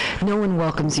seniors. No one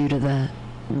welcomes you to the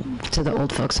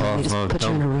old folks home. They just put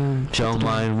you in a room. Don't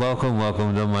mind. Welcome.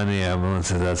 Don't mind the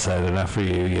ambulances outside. They're not for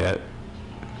you yet.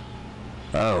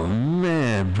 Oh,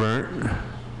 man, Bert.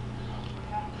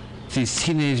 These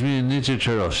Teenage Mutant Ninja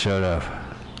Turtles showed up.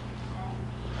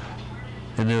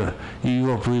 And you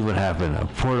won't believe what happened. A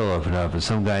portal opened up, and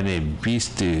some guy named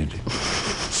Beast Dude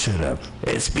showed up.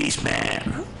 It's Beast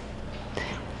Man.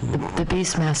 The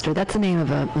Beastmaster. That's the name of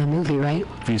a movie, right?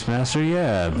 Beastmaster,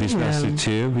 yeah. Beastmaster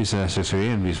 2, Beastmaster 3,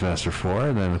 and Beastmaster 4.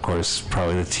 And then, of course,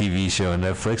 probably the TV show on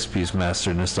Netflix,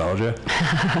 Beastmaster Nostalgia.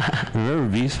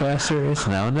 Remember Beastmaster? It's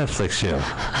now a Netflix show.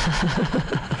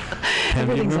 Have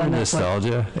you remember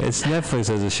Nostalgia? It's Netflix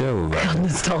has a show about it.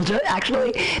 Nostalgia?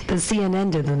 Actually, the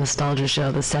CNN did the Nostalgia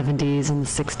show, the 70s and the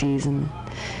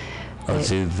 60s.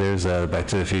 See, there's Back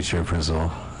to the Future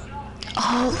principal.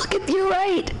 Oh, you're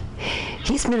right.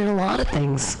 He's been in a lot of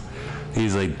things.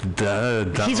 He's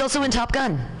he's also in Top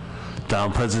Gun.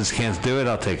 Donald Pleasance can't do it,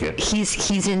 I'll take it.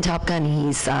 He's in Top Gun.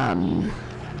 He's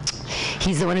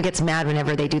the one who gets mad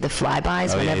whenever they do the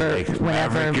flybys. Whenever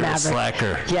Maverick,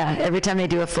 slacker. Yeah, every time they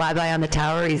do a flyby on the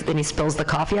tower, then he spills the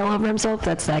coffee all over himself.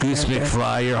 That's that Goose character.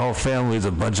 McFly, your whole family's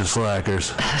a bunch of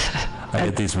slackers. I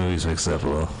get these movies mixed up a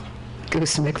little.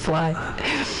 Goose McFly.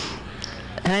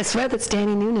 And I swear that's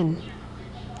Danny Noonan.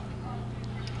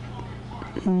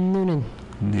 Noonan.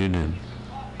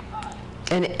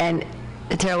 And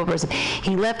a terrible person.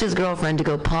 He left his girlfriend to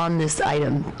go pawn this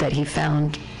item that he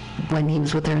found when he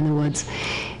was with her in the woods,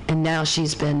 and now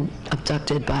she's been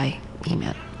abducted by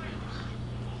He-Man.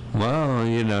 Well,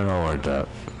 it all worked out.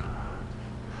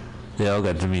 They all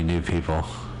got to meet new people.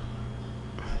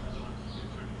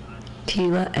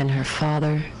 Tila and her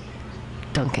father,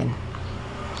 Duncan.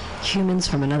 Humans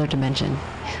from another dimension.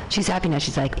 She's happy now.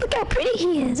 She's like, look how pretty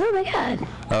he is. Oh my God.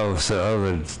 Oh,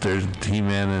 so there's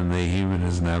He-Man and the Human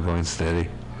is now going steady.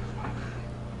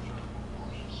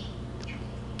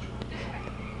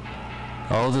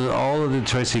 All of the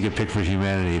choice he could pick for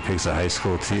humanity, he picks a high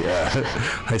school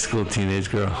teenage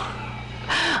girl.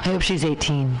 I hope she's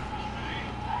 18.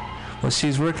 Well,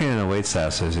 she's working in a wait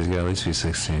staff, so she's got at least be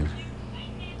 16.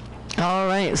 All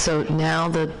right, so now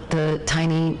the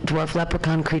tiny dwarf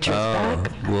leprechaun creature is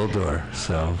back. Wildor.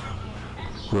 So,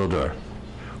 Wildor.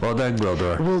 Well done,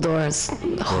 Wildor. Wildor's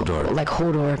like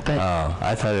Hodor, but... Oh,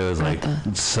 I thought it was like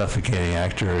suffocating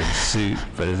actor in suit,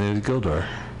 but his name is Gildor.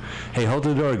 Hey, hold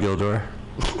the door, Gildor.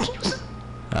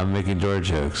 I'm making door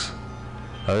jokes.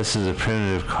 Oh, this is a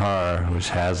primitive car which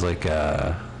has like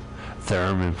a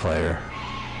theremin player.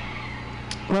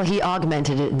 Well, he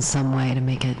augmented it in some way to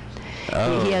make it...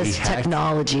 Oh, he has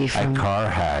technology from... I car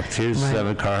hacked. Here's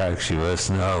 7 car hacks you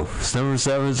must know. Number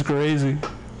 7 is crazy.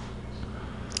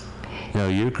 No,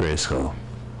 you're Grayskull.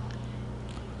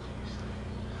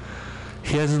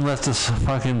 He hasn't left this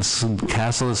fucking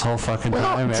castle this whole fucking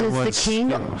time.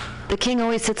 The king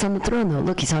always sits on the throne, though.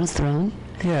 Look, he's on his throne.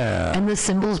 Yeah. And the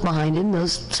symbols behind him,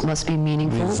 those must be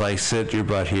meaningful. It's like, sit your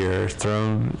butt here,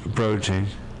 throne approaching.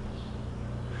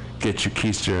 Get your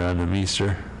keister on the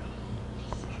meester.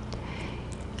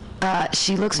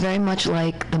 She looks very much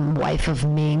like the wife of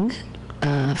Ming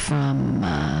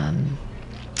from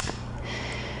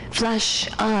Flash.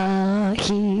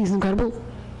 He's incredible.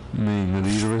 Ming, the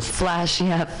universe?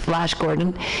 Flash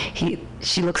Gordon.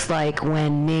 She looks like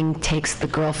when Ming takes the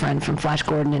girlfriend from Flash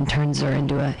Gordon and turns her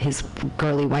into his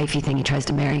girly wifey thing he tries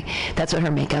to marry. That's what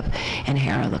her makeup and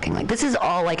hair are looking like. This is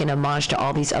all like an homage to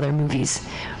all these other movies.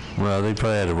 Well, they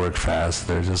probably had to work fast.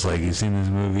 They're just like, you've seen these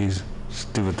movies?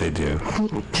 Just do what they do.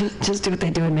 Just do what they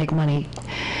do and make money.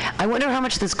 I wonder how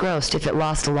much this grossed, if it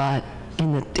lost a lot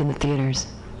in the theaters.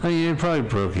 Oh, yeah, it probably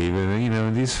broke even. You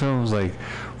know, these films, like,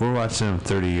 we're watching them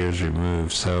 30 years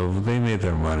removed, so they made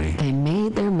their money. They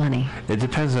made their money. It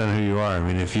depends on who you are. I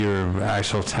mean, if you're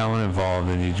actual talent involved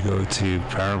and you go to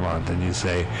Paramount and you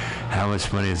say, how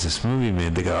much money has this movie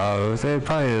made? They go, oh, they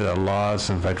probably had a loss.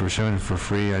 In fact, we're showing it for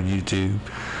free on YouTube.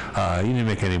 You didn't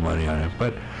make any money on it.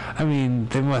 But, I mean,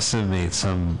 they must have made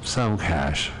some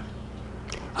cash.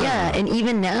 Yeah, and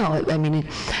even now, I mean,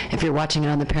 if you're watching it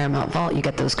on the Paramount Vault, you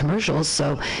get those commercials,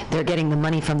 so they're getting the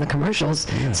money from the commercials.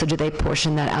 Yeah. So do they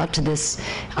portion that out to this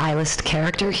I-list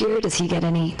character here? Does he get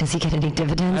any dividends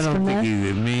from that? I don't think he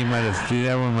did.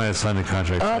 Everyone might have signed a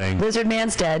contract saying... Lizard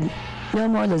Man's dead. No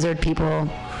more lizard people.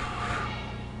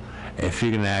 If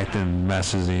you can act in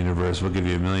Masters of the Universe, we'll give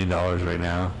you $1 million right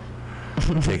now.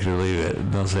 Take it or leave it.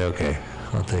 And they'll say, okay,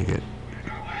 I'll take it.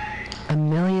 $1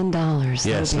 million.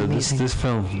 Yeah, so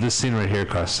this scene right here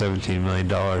cost $17 million,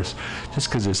 just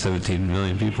because there's 17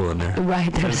 million people in there.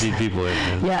 Right, there's 17 people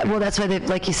in there. Yeah, well, that's why they,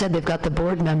 like you said, they've got the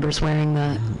board members wearing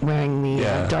the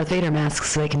Darth Vader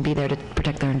masks, so they can be there to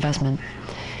protect their investment.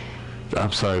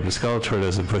 I'm sorry, but Skeletor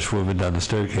doesn't push women down the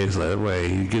staircase that way.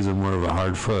 He gives them more of a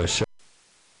hard push.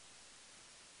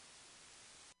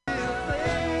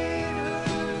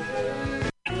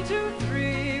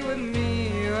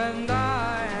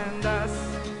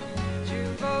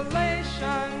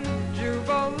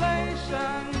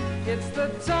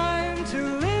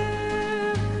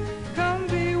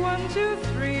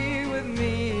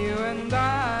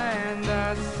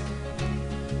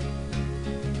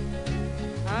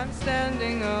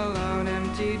 Standing alone,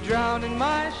 empty, drowned in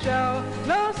my shell,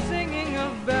 no singing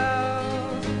of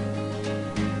bells.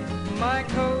 My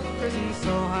coat prison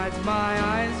so hides my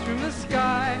eyes from the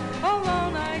sky,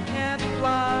 alone I can't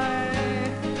fly.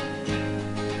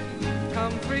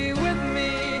 Come free with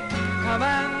me, come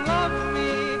and love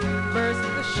me, burst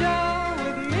the shell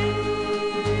with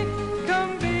me.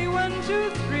 Come be 1, 2,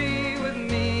 3 with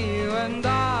me, you and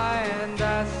I and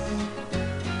us.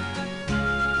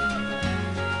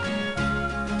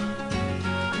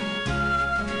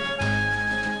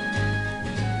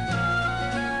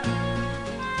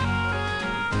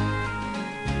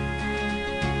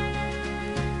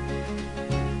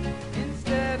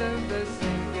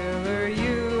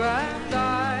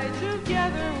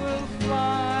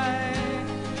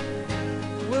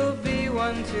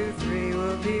 One, two, three,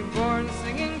 we'll be born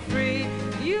singing free,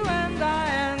 you and I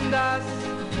and us.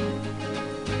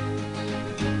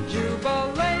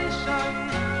 Jubilation,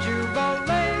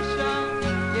 jubilation,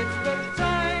 it's the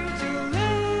time to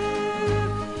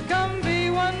live. Come be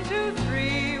 1, 2,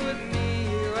 3 with me,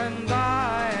 you and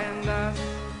I and us.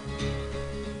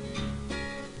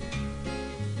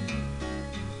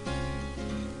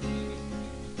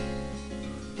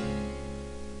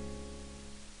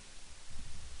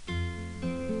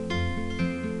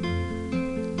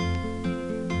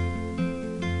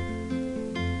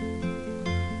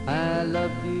 I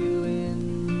loved you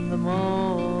in the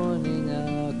morning,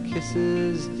 our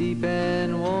kisses deep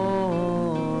and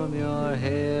warm, your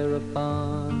hair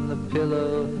upon the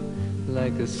pillow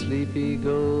like a sleepy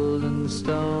golden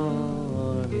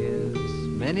storm. Yes,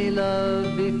 many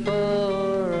love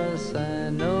before us, I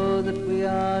know that we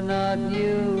are not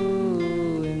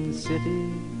new. In city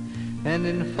and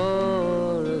in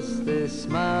forest they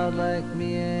smiled like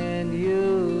me and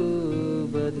you,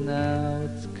 but now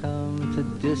it's come to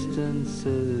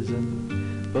distances and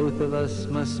both of us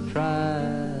must try.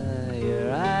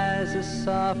 Your eyes are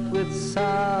soft with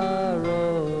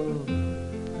sorrow.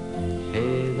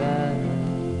 Hey,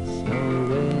 that's no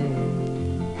way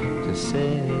to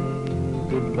say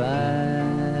goodbye.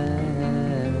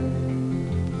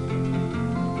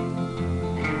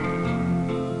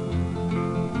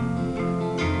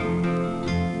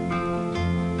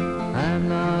 I'm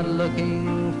not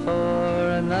looking for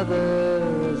another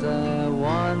as I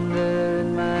wander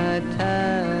in my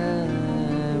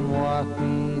time. Walk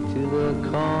me to the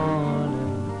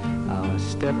corner, our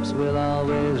steps will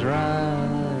always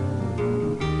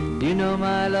rhyme. You know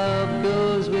my love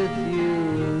goes with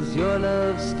you as your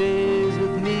love stays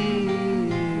with me.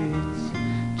 It's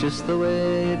just the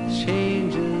way it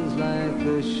changes like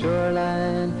the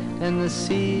shoreline and the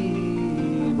sea.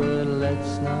 But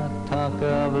let's not talk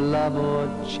of love or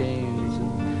chains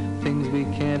and things we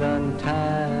can't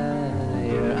untie.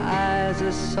 Your eyes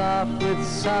are soft with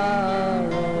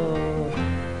sorrow.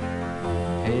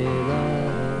 Hey,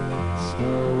 that's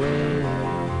no way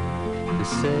to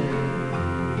say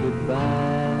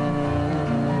goodbye.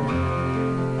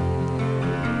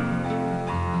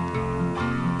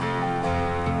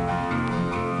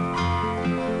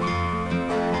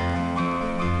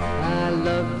 I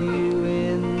loved you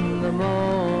in the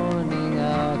morning,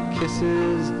 our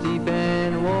kisses deep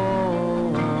and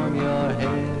warm, your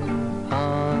head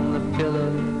on the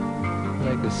pillow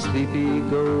like a sleepy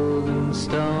golden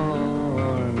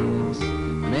storm. Yes,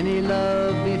 many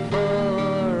love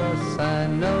before us, I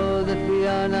know that we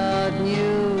are not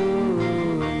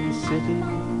new. In city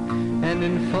and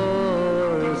in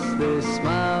forest they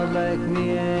smiled like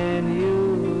me and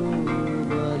you,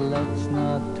 but let's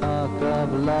not talk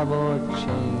of love or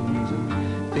chains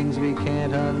and things we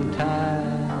can't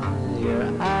untie. Your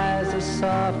eyes are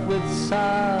soft with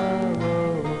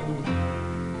sorrow.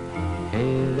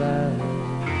 Hey,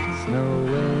 that's no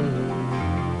way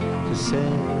to say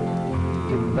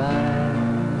goodbye.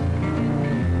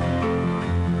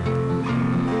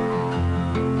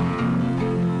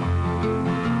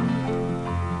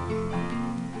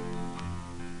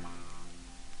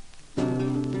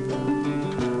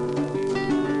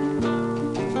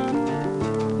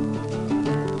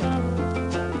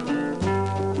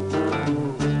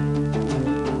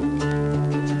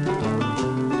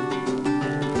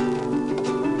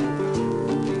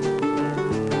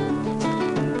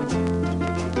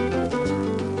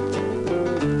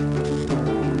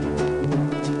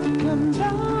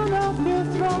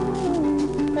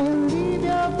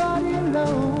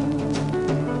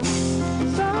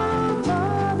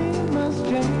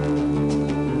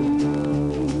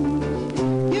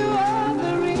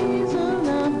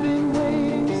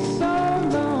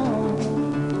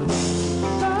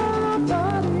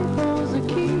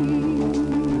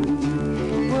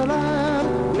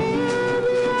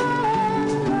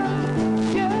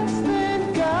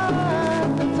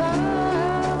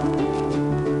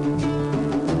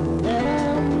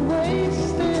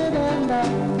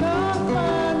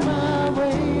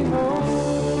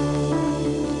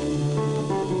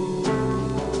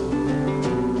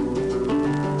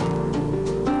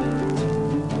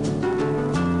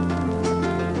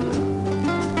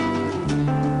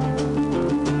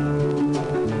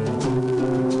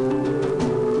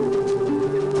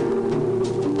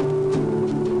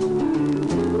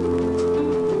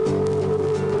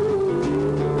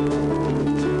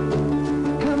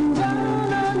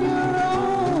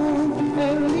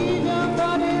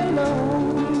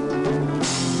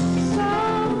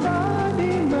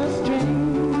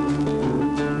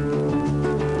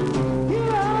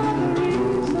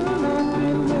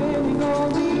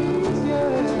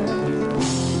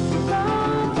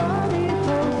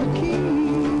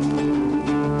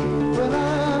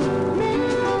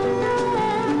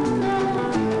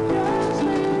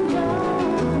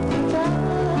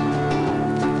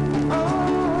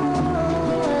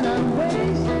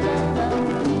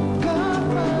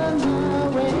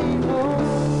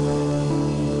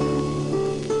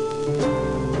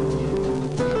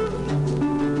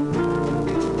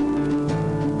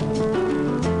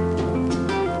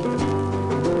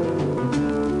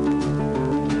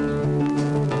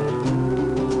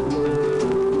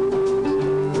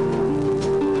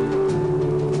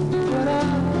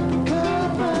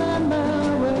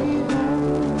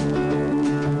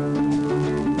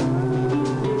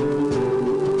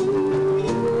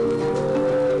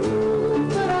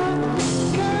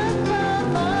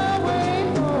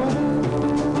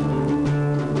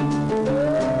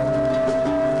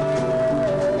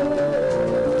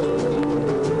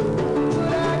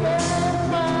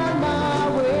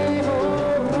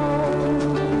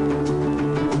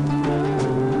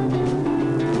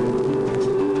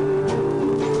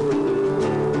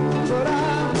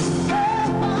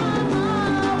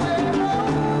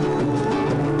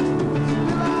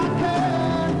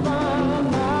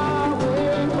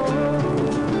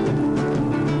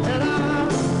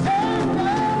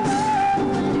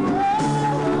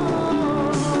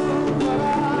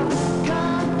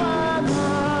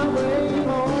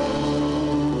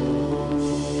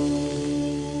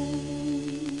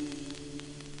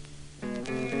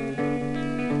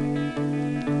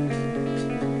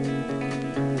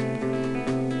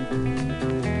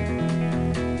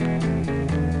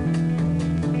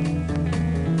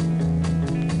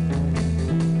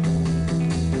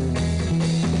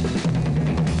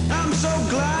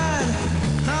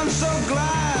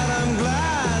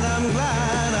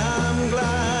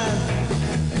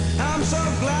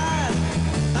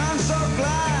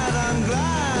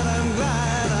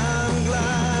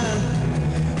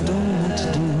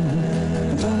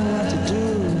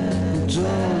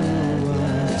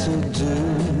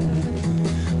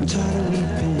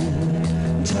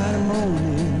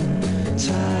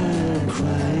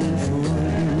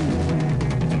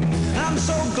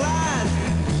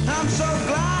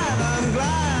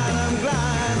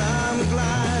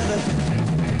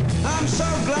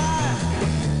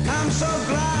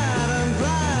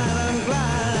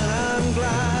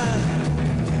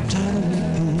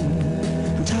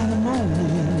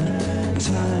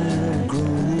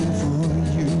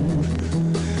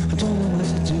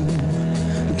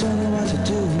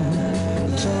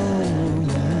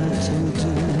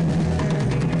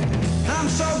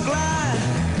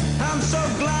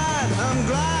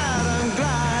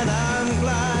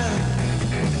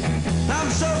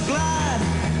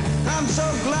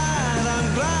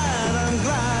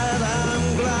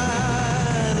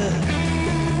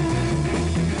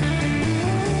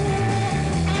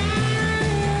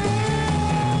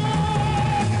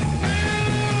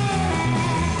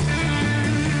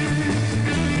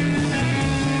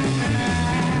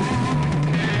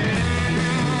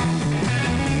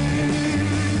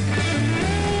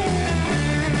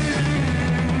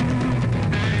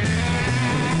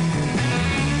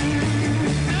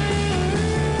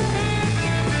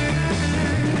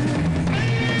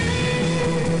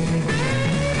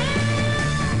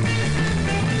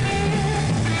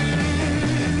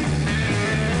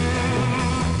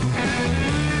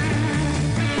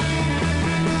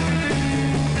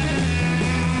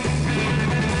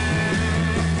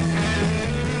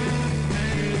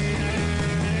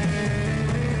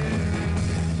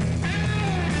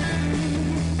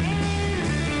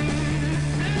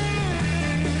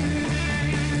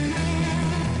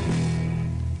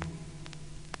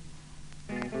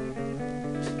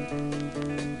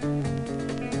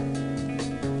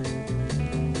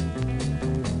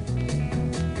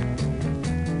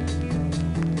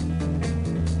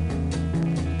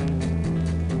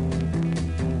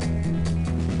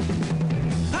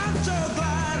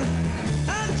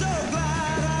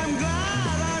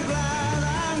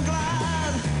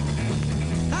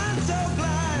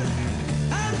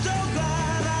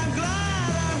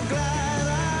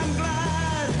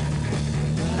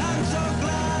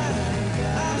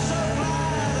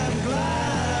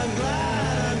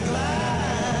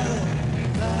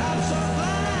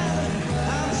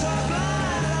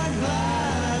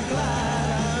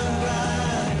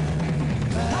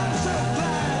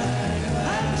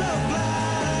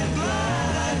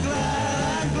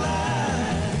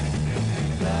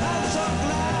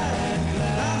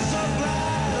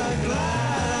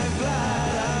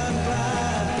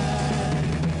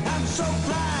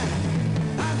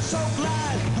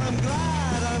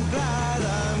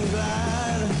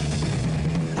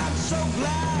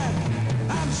 glad,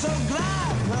 I'm so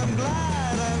glad, I'm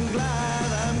glad, I'm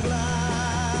glad, I'm glad.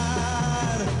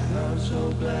 I'm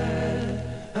so glad,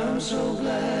 I'm so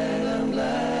glad, I'm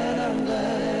glad, I'm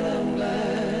glad, I'm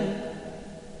glad.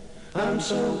 I'm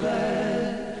so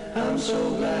glad, I'm so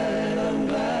glad, I'm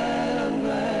glad, I'm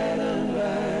glad, I'm glad.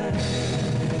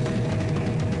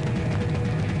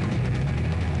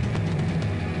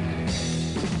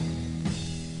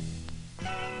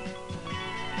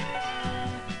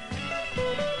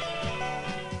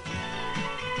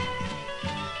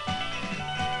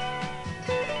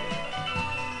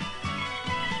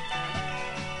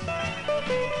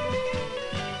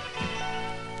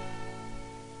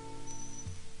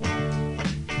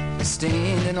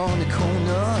 Standing on the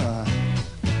corner,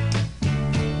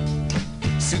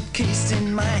 suitcase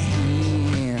in my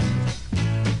hand,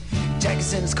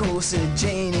 Jack's in his corset,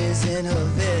 Jane is in her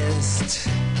vest,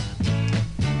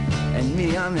 and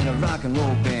me, I'm in a rock and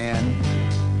roll band.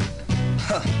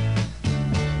 Huh.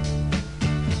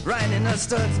 Riding a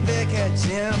studs back at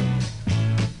Jim.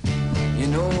 You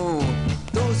know,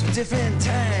 those were different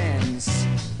times.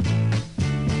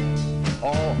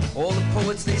 All the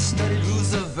poets, they studied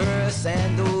rules of verse,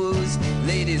 and those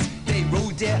ladies, they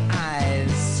rolled their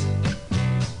eyes.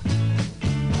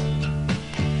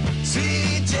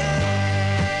 CJ,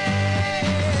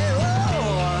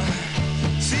 oh,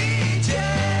 CJ,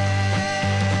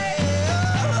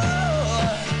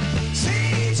 oh,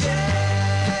 CJ.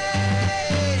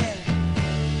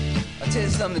 I'll tell you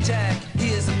something, Jack, he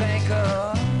is a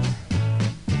banker,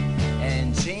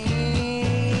 and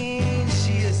Jane,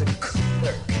 she is a clerk.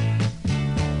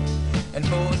 And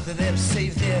both of them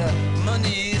save their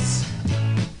monies.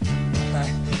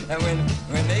 And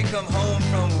when they come home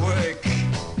from work,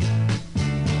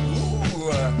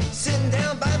 ooh, sitting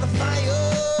down by the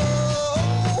fire,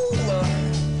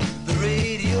 the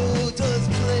radio does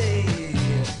play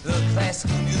the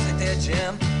classical music there,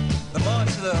 Jim. The march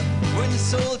of the wooden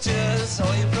soldiers,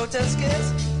 all you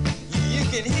protesters, you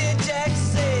can hear Jack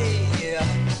say,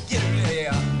 get over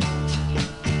here.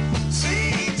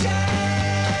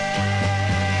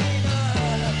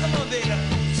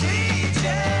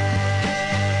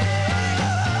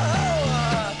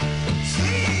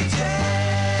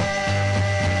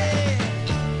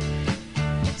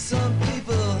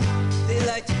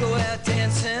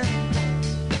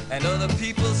 And other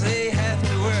people say have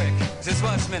to work. Just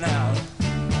watch me now.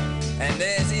 And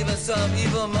there's even some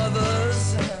evil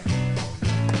mothers.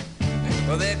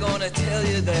 Well, they're gonna tell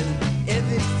you that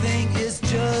everything is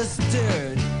just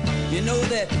dirt. You know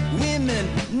that women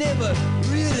never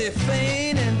really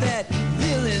feign, and that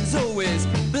villains always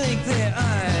blink their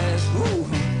eyes. Ooh.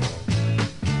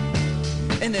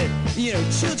 And that, you know,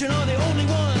 children are the only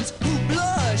ones who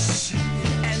blush.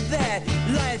 And that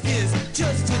life is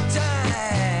just to die.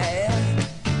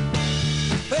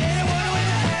 But anyone with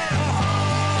a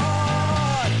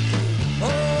heart,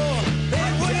 oh, they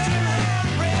wouldn't have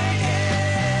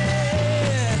breaking.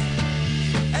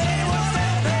 Anyone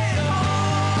with a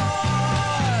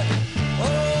heart,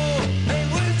 oh, they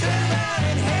wouldn't turn out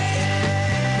in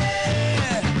hate.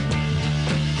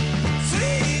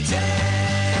 CJ,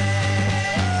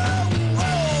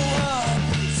 oh,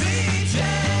 CJ.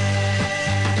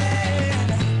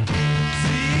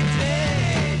 CJ.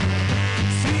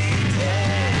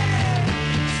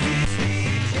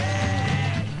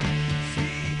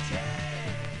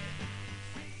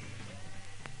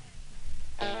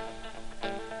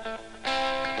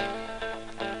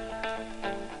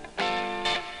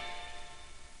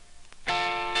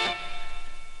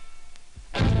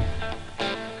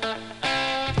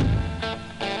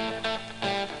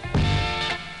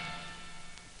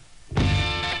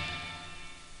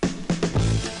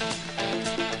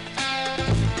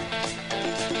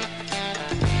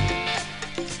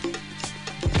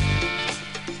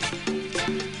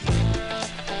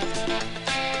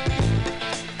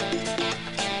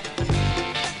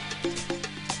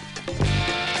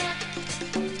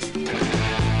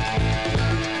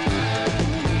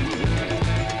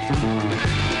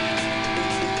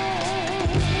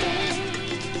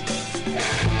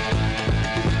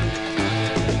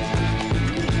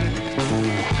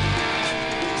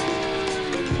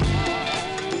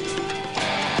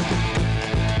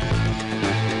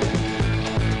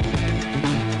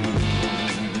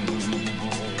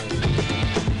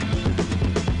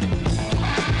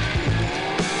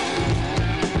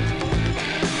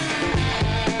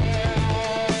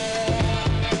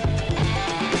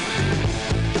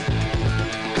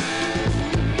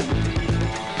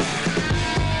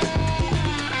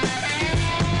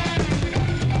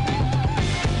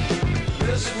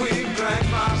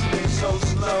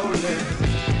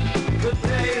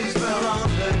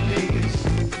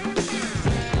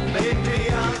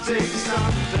 take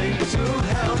something to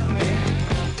help me.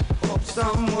 Hope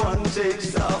someone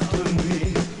takes after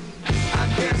me. I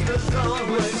guess there's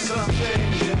always some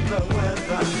change in the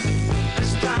weather.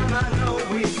 This time I know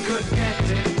we could get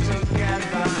it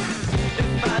together.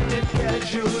 If I did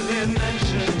get you in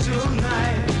mention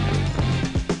tonight,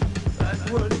 that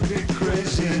would be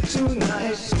crazy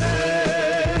tonight.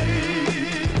 Stay,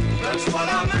 that's what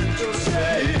I meant to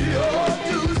say. Or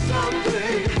do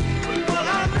something, but what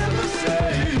I never say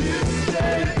is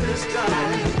stay this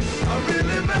time. I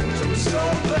really meant to so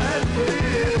badly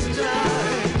this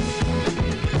time.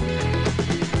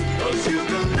 'Cause you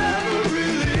can never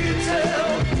really tell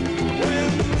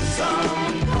when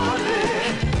somebody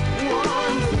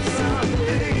wants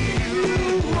something you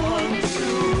want to.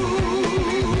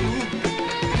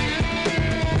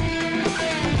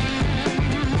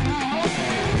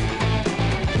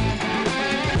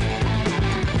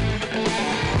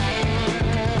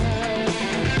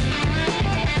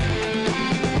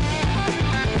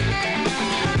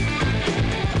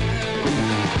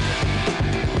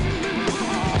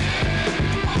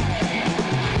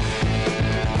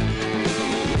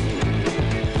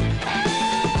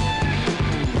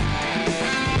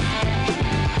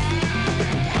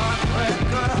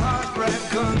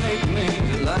 Heartbreaker, make me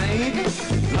light.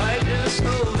 Light is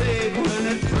so vague when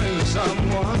it brings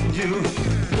someone new.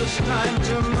 This time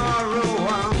tomorrow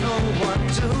I'll know what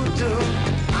to do.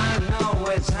 I know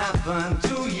it's happened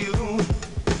to you.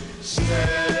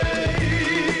 Stay,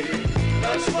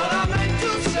 that's what I meant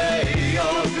to say.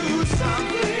 Or do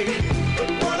something, but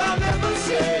what I never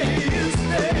say is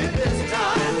stay this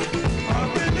time. I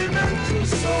really meant to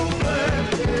so bad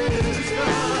this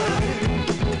time.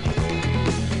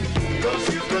 'Cause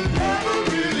you can never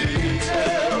really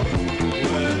tell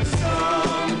when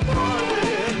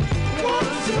somebody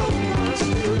wants so much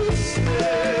to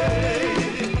stay.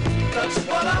 That's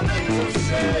what I meant to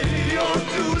say, or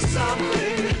do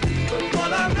something, but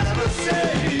what I never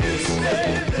say is stay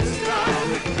this time.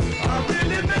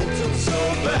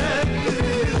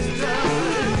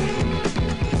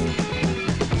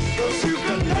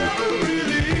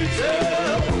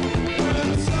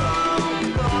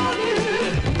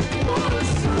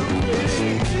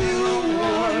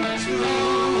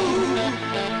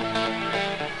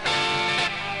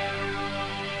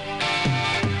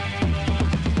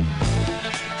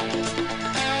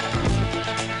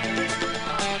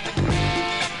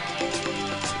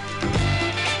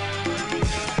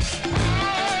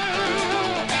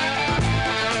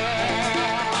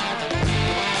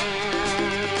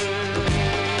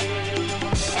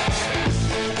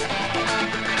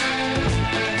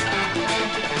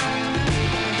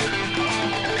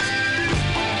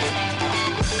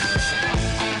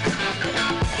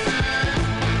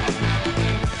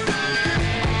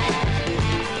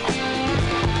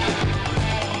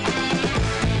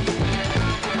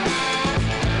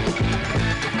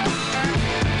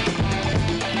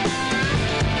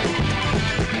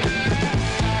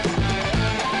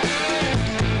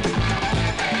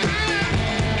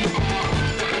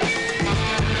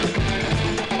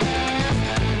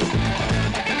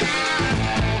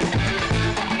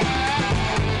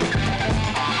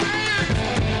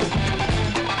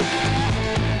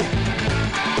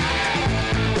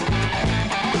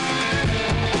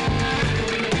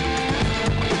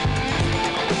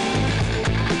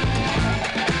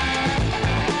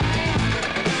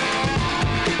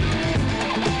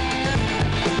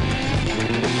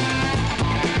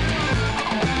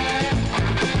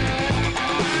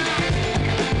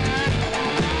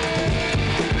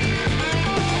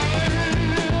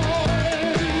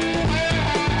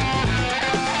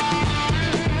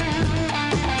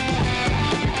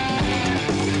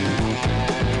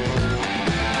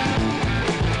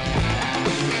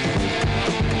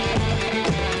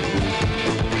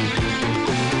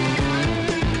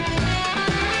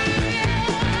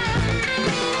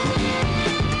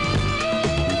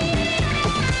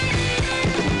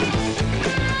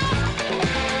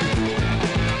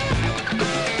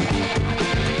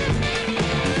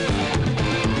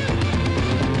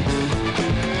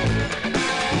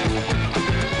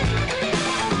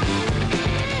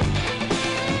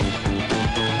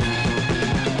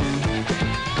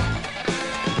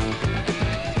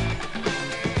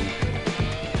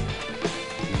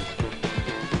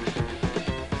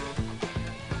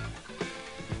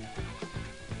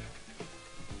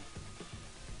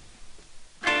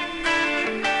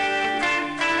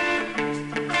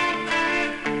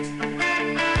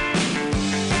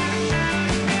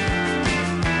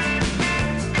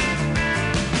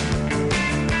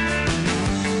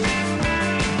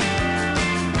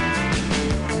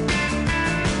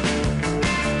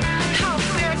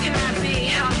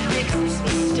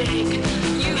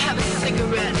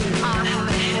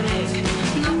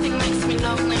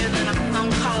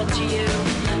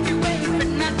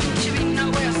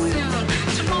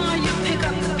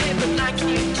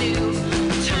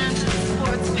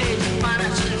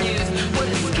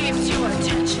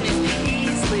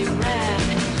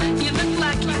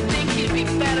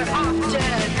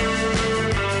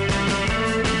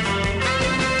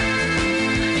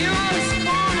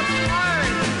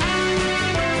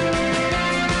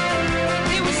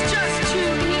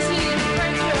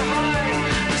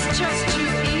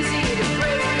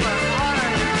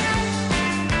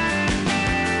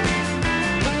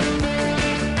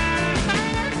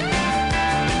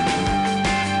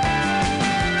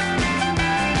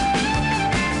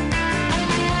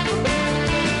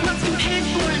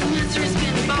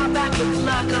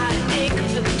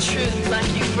 truth like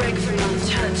you break from my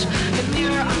touch. The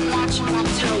mirror I'm watching won't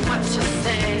tell what to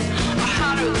say or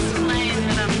how to explain.